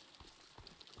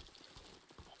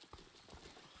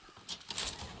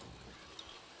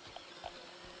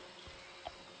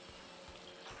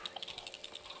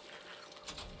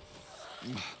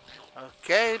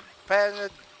 Okay,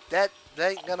 that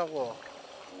ain't gonna work.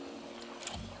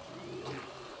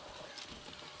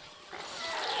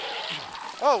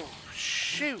 Oh,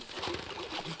 shoot.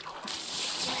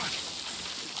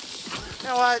 You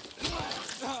know what?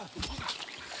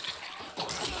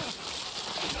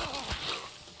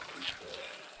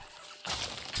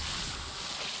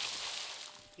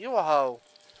 You a hoe.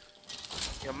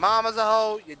 Your mama's a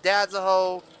hoe, your dad's a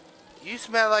hoe, you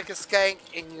smell like a skank,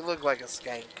 and you look like a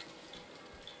skank.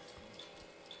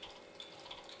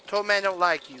 Toad man don't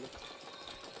like you.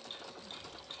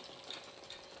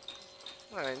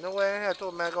 Alright, no way I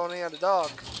told man going in the dog.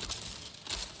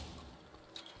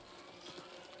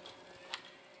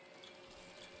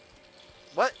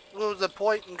 What was the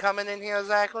point in coming in here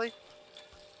exactly?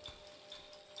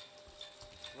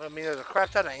 I mean, there's a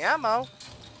crap ton of ammo.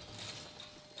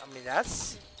 I mean,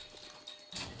 that's...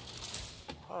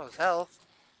 Oh, it's health.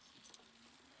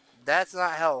 That's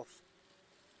not health.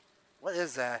 What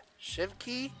is that? Shiv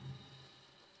key?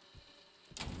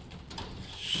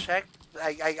 Check.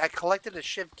 I collected a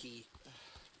Shiv key.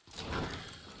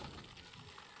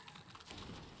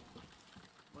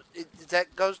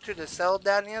 That goes to the cell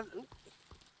down here? Ooh.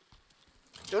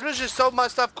 Dude, there's just so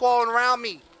much stuff crawling around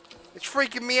me. It's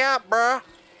freaking me out, bruh.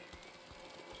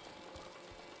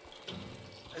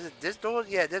 Is it this door?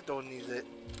 Yeah, this door needs it.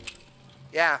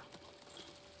 Yeah.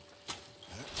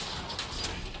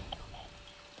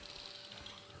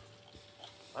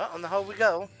 Well, on the hole we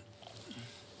go.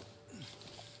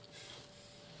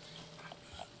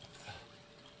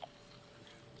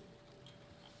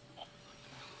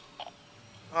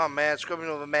 Oh man, scrubbing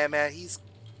over man. He's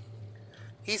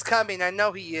coming. I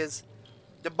know he is.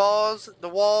 The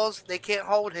walls, they can't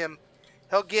hold him.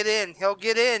 He'll get in. He'll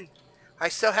get in. I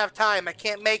still have time. I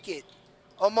can't make it.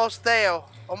 Almost there.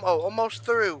 Almost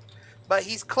through. But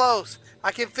he's close.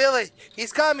 I can feel it.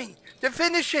 He's coming to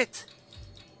finish it.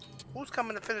 Who's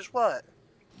coming to finish what?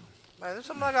 Man, there's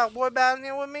something I got worried about in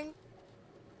here with me?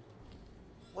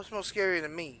 What's more scary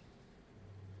than me?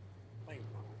 Wait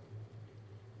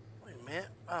a minute.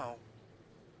 Oh.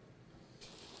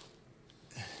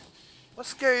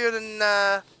 What's scarier than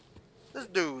this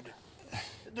dude?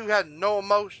 This dude had no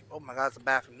emotion. Oh my god, it's a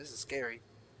bathroom. This is scary.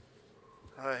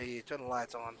 Oh, yeah, turn the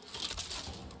lights on.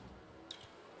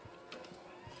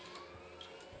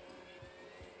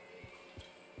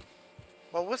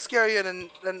 Well, what's scarier than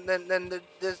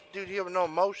this dude here with no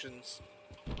emotions?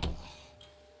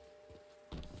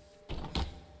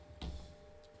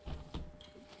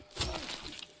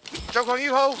 Joke on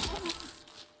you, ho!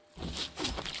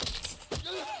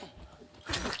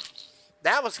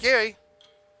 That was scary.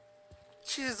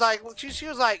 She was like, she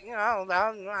was like, you know,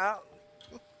 I don't know.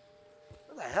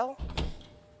 What the hell?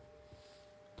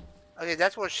 Okay,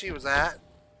 that's where she was at.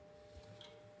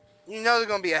 You know there's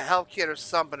gonna be a health kit or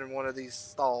something in one of these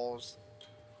stalls.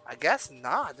 I guess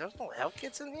not. There's no health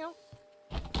kits in here?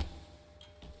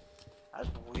 That's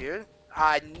weird.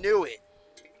 I knew it.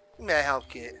 Give me a health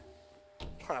kit.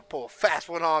 Trying to pull a fast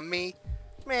one on me.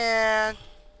 Man.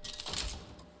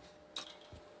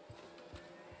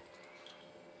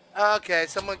 Okay,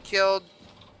 someone killed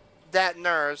that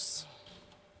nurse.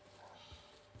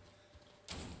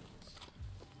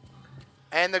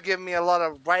 And they're giving me a lot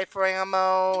of rifle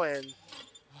ammo and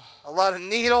a lot of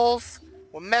needles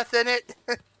with meth in it.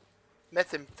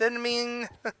 Methamphetamine.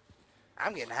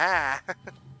 I'm getting high.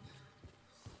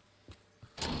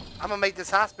 I'm gonna make this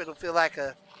hospital feel like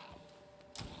a...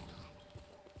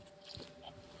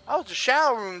 Oh, it's a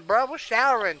shower room, bro. We're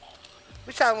showering.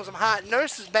 We're showering with some hot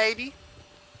nurses, baby.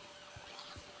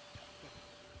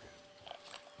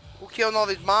 Who killed all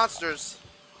these monsters?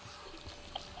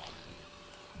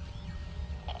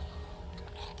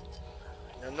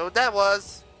 I don't know what that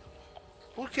was.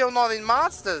 Who killed all these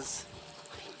monsters?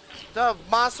 The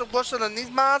monster worse than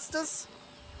these monsters?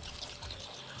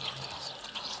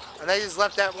 And they just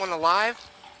left that one alive?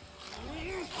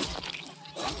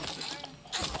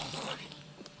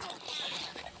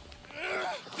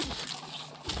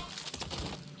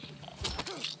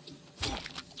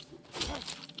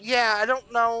 Yeah, I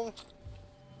don't know.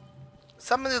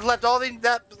 Somebody left all these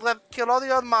killed all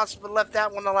the other monsters, but left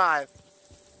that one alive.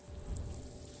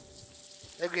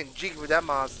 They're getting jiggy with that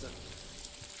monster.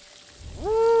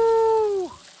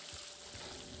 Woo!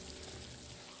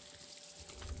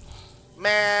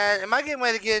 Man, am I getting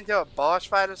ready to get into a boss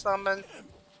fight or something?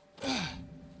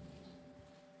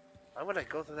 Why would I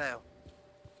go through that?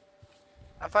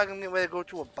 I thought I'm getting ready to go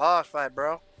to a boss fight,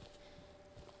 bro.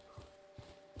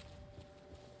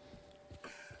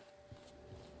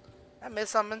 I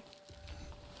missed something.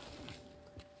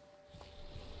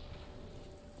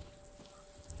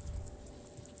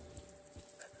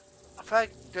 I feel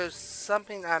like there's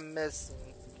something I'm missing.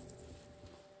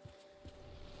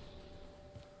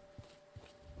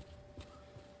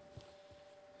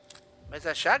 Is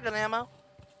that shotgun ammo?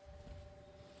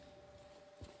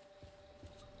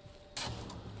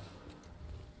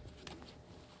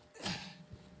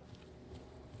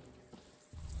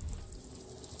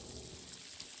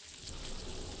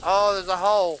 Oh, there's a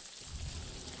hole.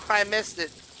 I missed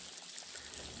it.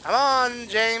 Come on,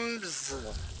 James.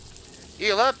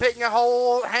 You love putting your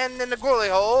whole hand in the glory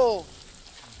hole.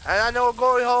 And I know a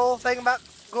glory hole thing about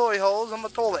glory holes. I'm a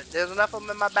toilet. There's enough of them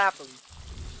in my bathroom.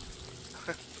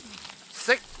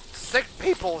 sick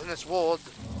people in this world.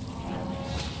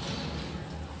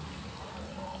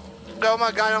 Oh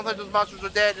my god, I don't think those monsters are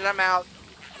dead and I'm out.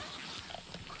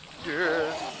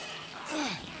 Yeah.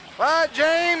 What,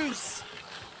 James?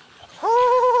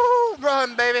 Woo,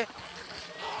 run, baby.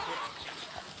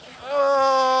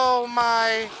 Oh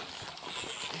my.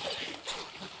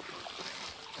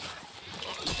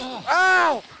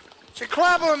 Ow! She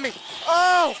clobbering me.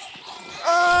 Oh!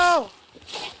 Oh!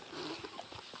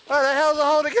 Where the hell's the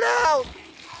hole to get out?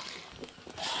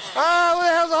 Oh, where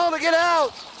the hell's the hole to get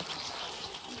out?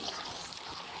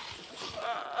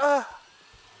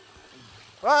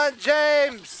 Run,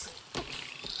 James!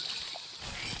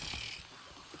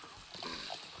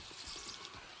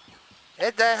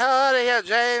 Get the hell out of here,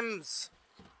 James!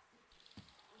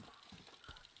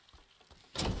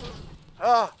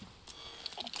 Oh!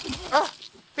 Oh!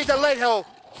 Beat the leg hole!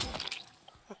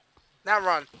 Now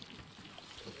run.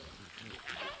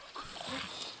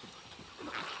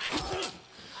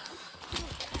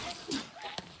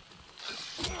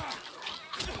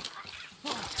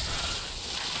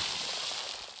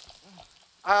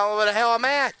 I don't know where the hell I'm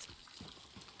at.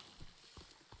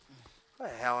 Where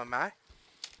the hell am I?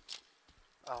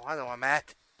 Oh, I know where I'm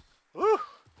at. Woo!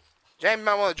 James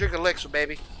might want to drink elixir,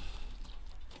 baby.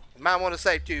 You might want to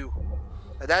say too.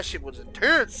 That shit was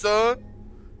intense, son.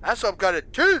 That stuff got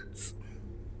intense.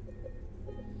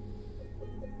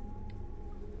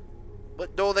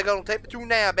 What door they gonna take me to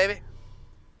now, baby?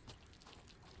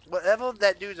 Whatever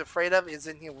that dude's afraid of is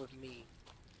in here with me.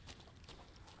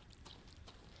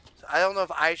 So I don't know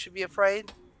if I should be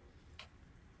afraid.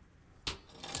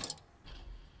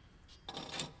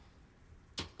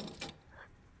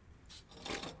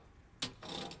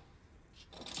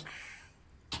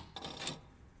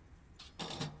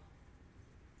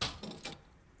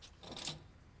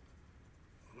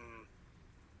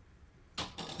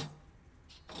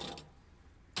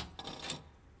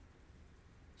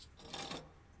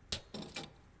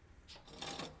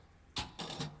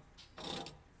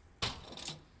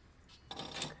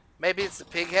 Maybe it's the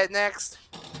pig head next.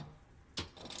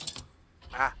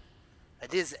 Ah,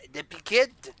 it is the pig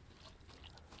head.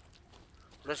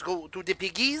 Let's go to the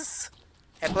piggies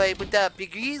and play with the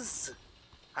piggies.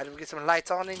 How do we get some lights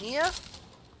on in here?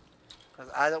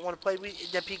 Because I don't want to play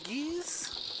with the piggies.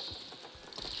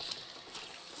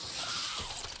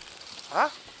 Huh?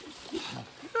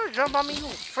 You better jump on me, you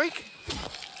freak.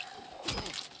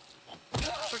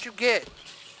 That's what you get.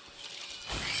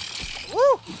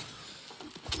 Woo!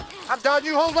 I'm done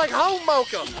you hoes like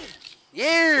homemaker.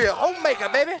 Yeah, homemaker,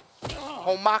 baby.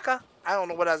 Homemaker? I don't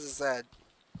know what I just said.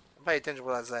 Pay attention to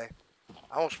what I say.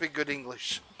 I don't speak good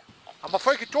English. I'm a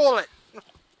freaking toilet.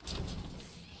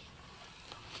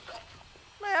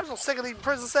 Man, I'm so sick of these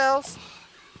prison cells.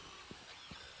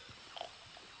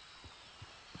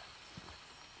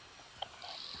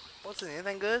 What's in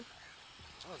anything good?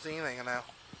 I don't see anything in there.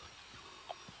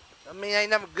 I mean, ain't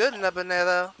never good enough in there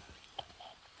though.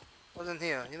 What's in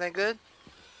here? Anything good?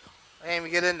 I can't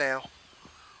even get in now.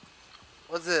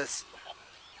 What's this?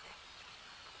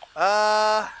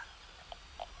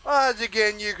 Once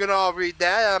again, you can all read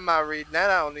that. I'm not reading that.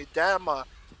 I don't need that. I'm a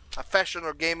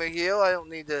professional gamer here. I don't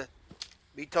need to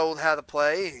be told how to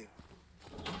play.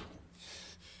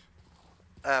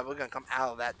 We're gonna come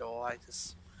out of that door. I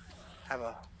just have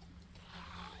a...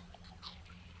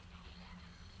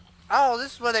 Oh,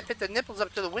 this is where they put the nipples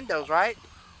up to the windows, right?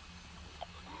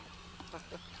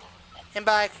 And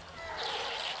back.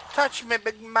 Touch me,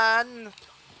 big man.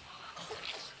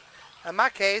 In my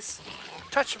case,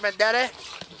 touch me, daddy.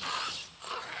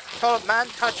 Told man,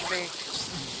 touch me.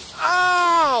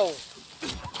 Oh!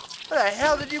 Where the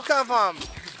hell did you come from?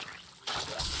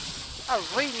 I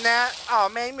was reading that. Oh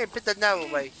man, you may put the nail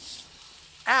away.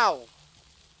 Ow.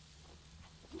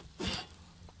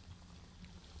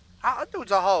 Oh, that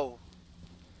dude's a hole.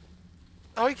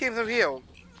 Oh, he came through here.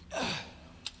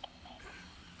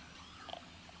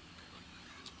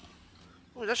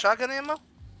 Ooh, is that shotgun ammo?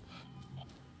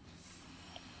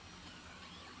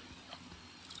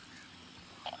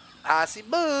 I see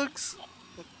bugs.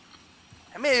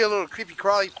 Come here, you little creepy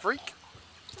crawly freak.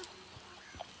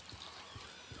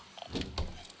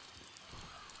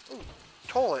 Ooh,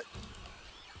 toilet.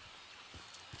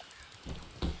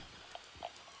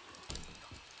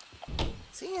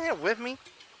 Is he in here with me?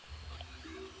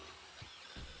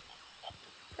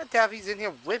 I can't tell if he's in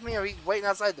here with me or he's waiting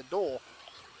outside the door.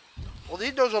 Well,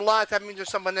 these doors are locked. That means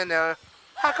there's someone in there.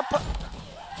 How can put...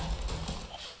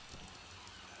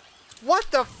 What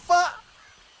the fuck?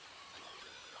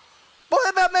 Boy,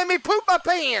 that made me poop my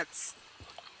pants.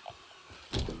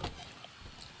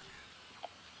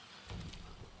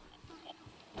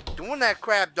 Doing that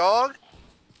crap, dog.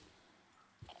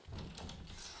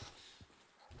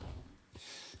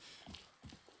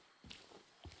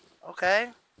 Okay.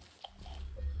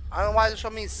 I don't know why there's so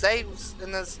many saves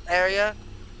in this area.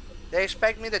 They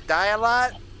expect me to die a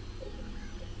lot?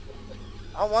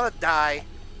 I don't want to die.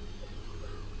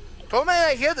 Torment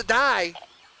ain't here to die.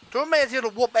 Torment's here to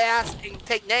whoop ass and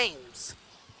take names.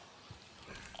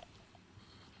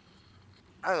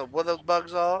 I don't know what those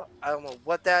bugs are. I don't know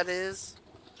what that is.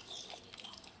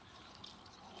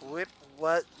 Whip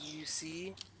what you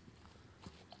see.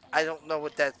 I don't know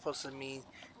what that's supposed to mean.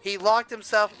 He locked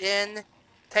himself in.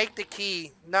 Take the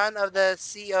key. None of the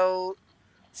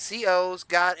COs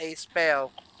got a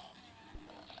spell.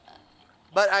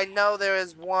 But I know there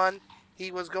is one.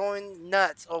 He was going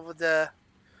nuts over the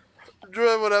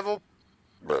whatever.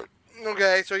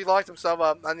 Okay, so he locked himself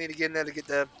up. I need to get in there to get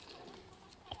the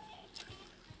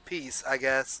piece, I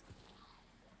guess.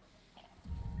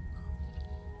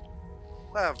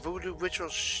 What voodoo ritual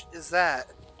is that?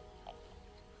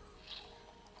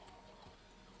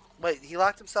 Wait, he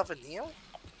locked himself in here?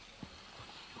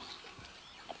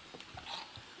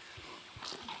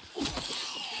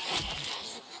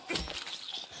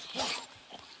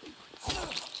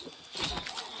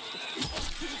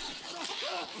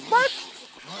 What?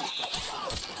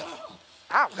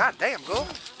 Ow, goddamn, girl.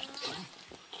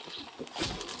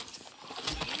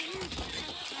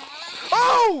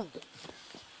 Oh!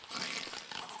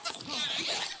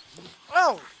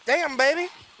 Oh, damn, baby.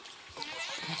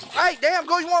 Hey, damn,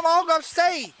 girl, you want my autograph?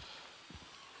 Stay.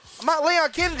 I'm not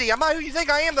Leon Kennedy. I'm not who you think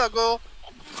I am, though, girl.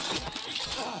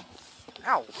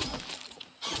 Ow.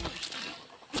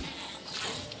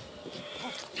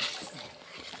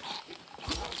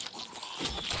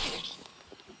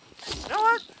 You know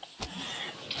what?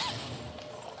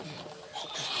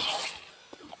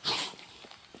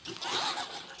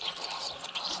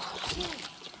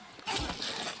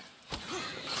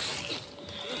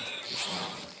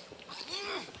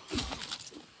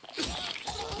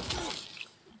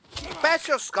 Bash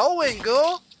your skull in,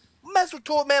 girl. Don't mess with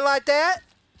Toy Man like that.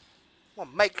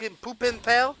 Wanna make him poop in,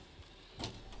 pal?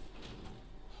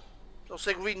 So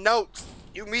sick of reading notes.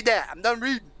 You can read that. I'm done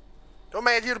reading. Toy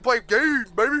Man's here to play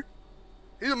games, baby.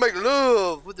 He's to make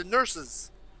love with the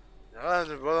nurses. The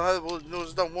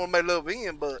nurses don't want to make love with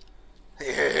him, but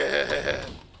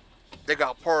they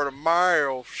got part of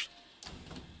Miles.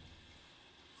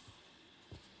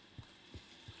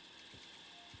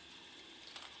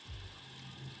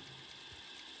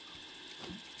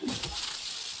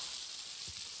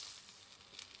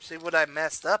 See, what I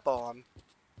messed up on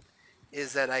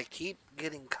is that I keep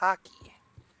getting cocky.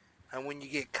 And when you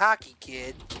get cocky,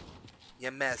 kid,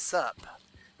 you mess up.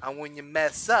 And when you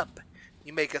mess up,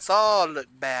 you make us all look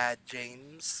bad,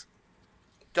 James.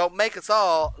 Don't make us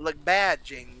all look bad,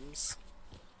 James.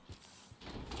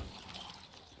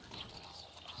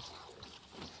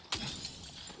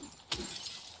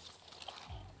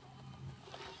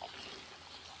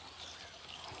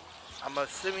 I'm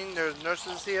assuming there's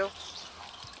nurses here.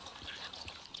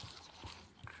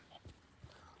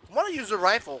 I want to use a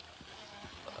rifle.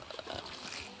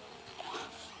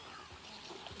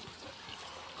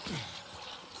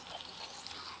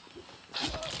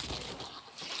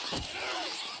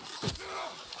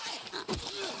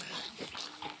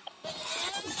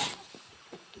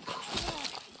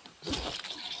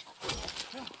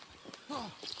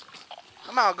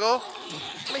 Come on, go.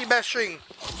 Give me your best string.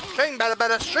 String, batter,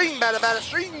 batter, string, batter, batter,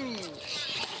 string.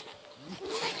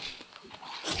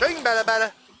 String, batter,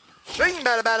 batter. String,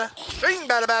 batter, batter. String,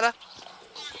 batter, batter.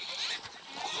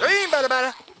 String, batter,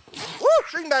 batter. Woo,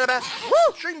 string, batter, batter.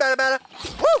 Woo, string, batter, batter.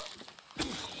 Woo.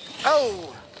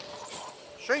 Oh.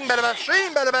 String, batter, batter.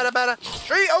 String, batter, batter, batter.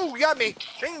 String, oh, you got me.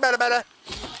 String, batter, batter.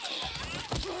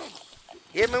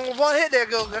 Hit me with one hit there,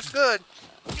 girl. That's good.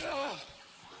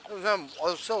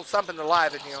 There's still something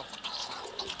alive in here.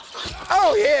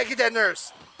 Oh, yeah, get that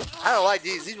nurse. I don't like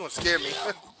these. These ones scare me.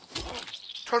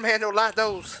 Tournament don't like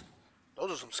those.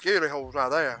 Those are some scary holes right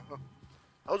there.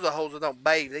 Those are holes that don't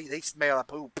bathe. They smell like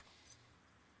poop.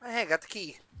 Hey, got the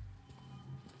key.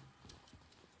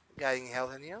 Got any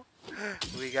health in here?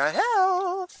 We got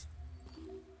health.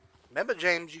 Remember,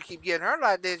 James, you keep getting hurt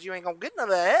like this, you ain't gonna get none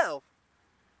of the health.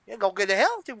 You ain't gonna get the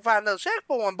health till you find another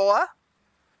checkpoint, boy.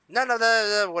 None of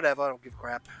the whatever. I don't give a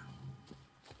crap.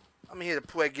 I'm here to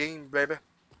play games, baby.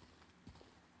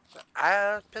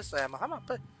 Pistol ammo. How am I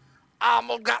put? I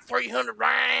almost got 300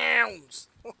 rounds.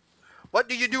 What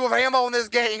do you do with ammo in this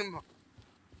game?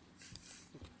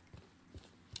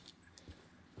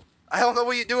 I don't know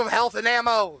what you do with health and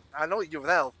ammo. I know what you do with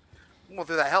health. I'm going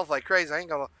through that health like crazy. I ain't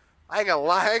gonna lie.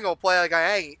 I ain't gonna play like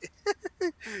I ain't.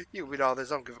 You read all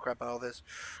this. I don't give a crap about all this.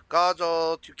 Guards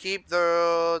all to keep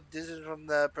the distance from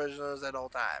the prisoners at all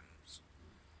times.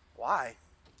 Why?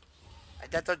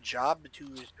 That's a job to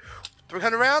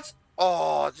 300 rounds?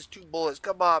 Oh, just 2 bullets.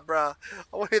 Come on, bro.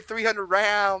 I want to hit 300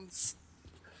 rounds.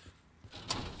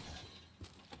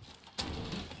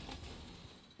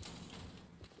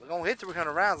 We're gonna hit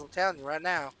 300 rounds. I'm telling you right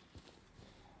now.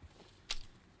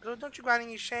 Girl, don't you got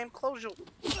any shame? Close your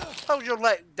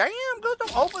leg. Damn, girl,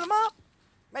 don't open them up.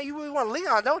 Man, you really want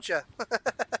Leon, don't you?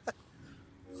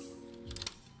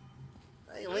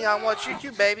 Hey, Leon wants you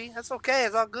too, baby. That's okay.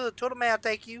 It's all good. Total man will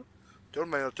take you. Total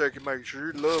man will take you, make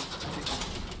sure you love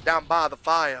down by the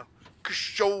fire.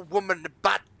 Kiss your woman the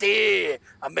body.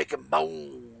 I make a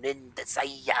moan in the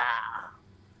saya.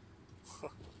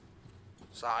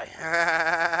 Sorry.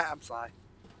 I'm sorry.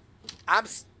 I'm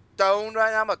stoned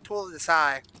right now. I'm a tool of this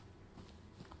high.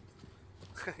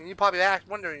 You probably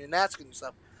wondering and asking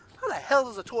yourself, how the hell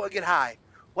does a tool get high?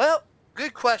 Well,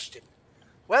 good question.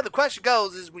 Well, the question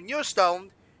goes is when you're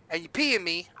stoned and you pee in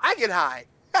me, I get high.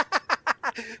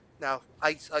 No,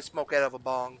 I smoke out of a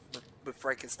bong with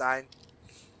Frankenstein.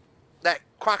 That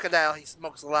crocodile he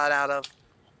smokes a lot out of.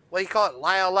 What do you call it?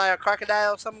 Liar,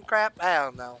 crocodile, some crap? I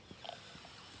don't know.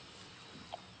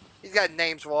 He's got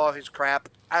names for all his crap.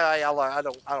 I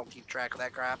don't keep track of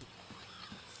that crap.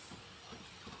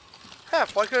 Yeah,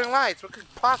 flickering lights. What could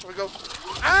possibly go?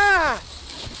 Ah!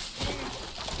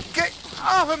 Get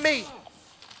off of me!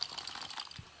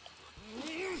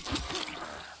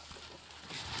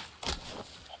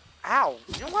 Ow!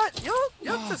 You know what?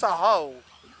 You're just a hoe.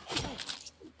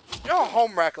 You're a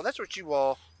home wrecker. That's what you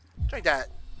are. Drink that.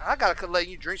 I gotta let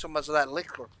you drink so much of that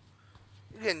liquor.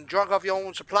 You're getting drunk off your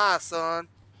own supply, son.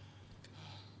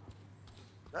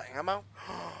 That ammo?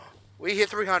 We hit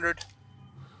 300.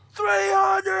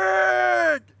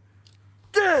 300!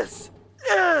 This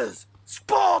is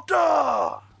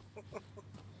Sparta!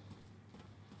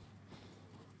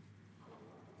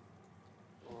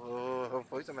 Oh,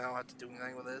 please I don't have to do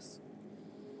anything with this.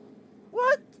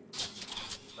 What?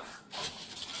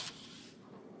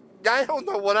 I don't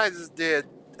know what I just did.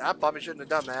 I probably shouldn't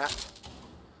have done that.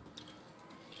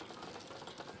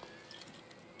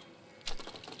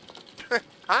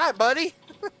 Hi, buddy.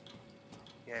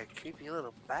 Yeah, creepy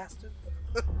little bastard.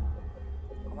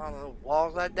 Come on, little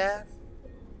walls like that.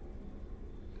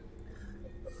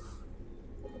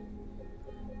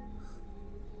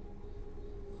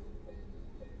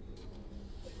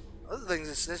 Other things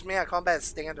assist me. I combat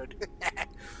standard.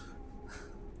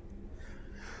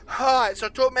 Alright, so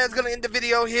Toilet Man's gonna end the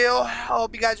video here. I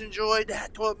hope you guys enjoyed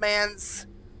Toilet Man's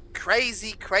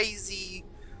crazy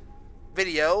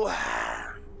video.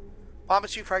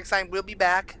 Promise you Frankenstein will be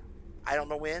back. I don't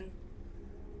know when.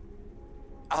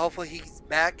 Hopefully he's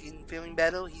back and feeling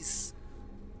better. He's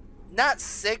not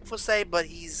sick per se, but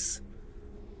he's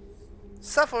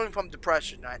suffering from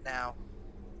depression right now.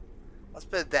 Let's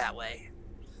put it that way.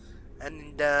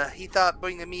 And he thought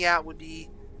bringing me out would be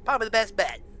probably the best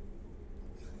bet.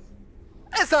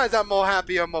 Besides, I'm more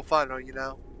happy or more funner, you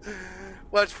know.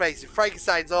 Well, let's face it,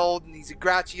 Frankenstein's old and he's a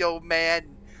grouchy old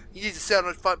man. He needs to sit on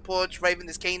his front porch, waving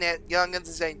his cane at youngins and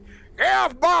saying, "Get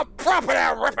off my property,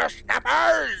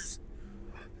 whippersnappers!"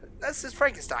 That's just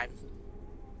Frankenstein.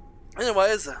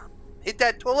 Anyways, hit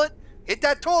that toilet,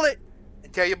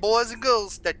 and tell your boys and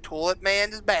girls that Toilet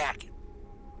Man is back.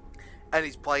 And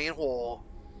he's playing horror.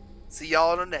 See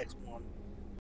y'all in the next one.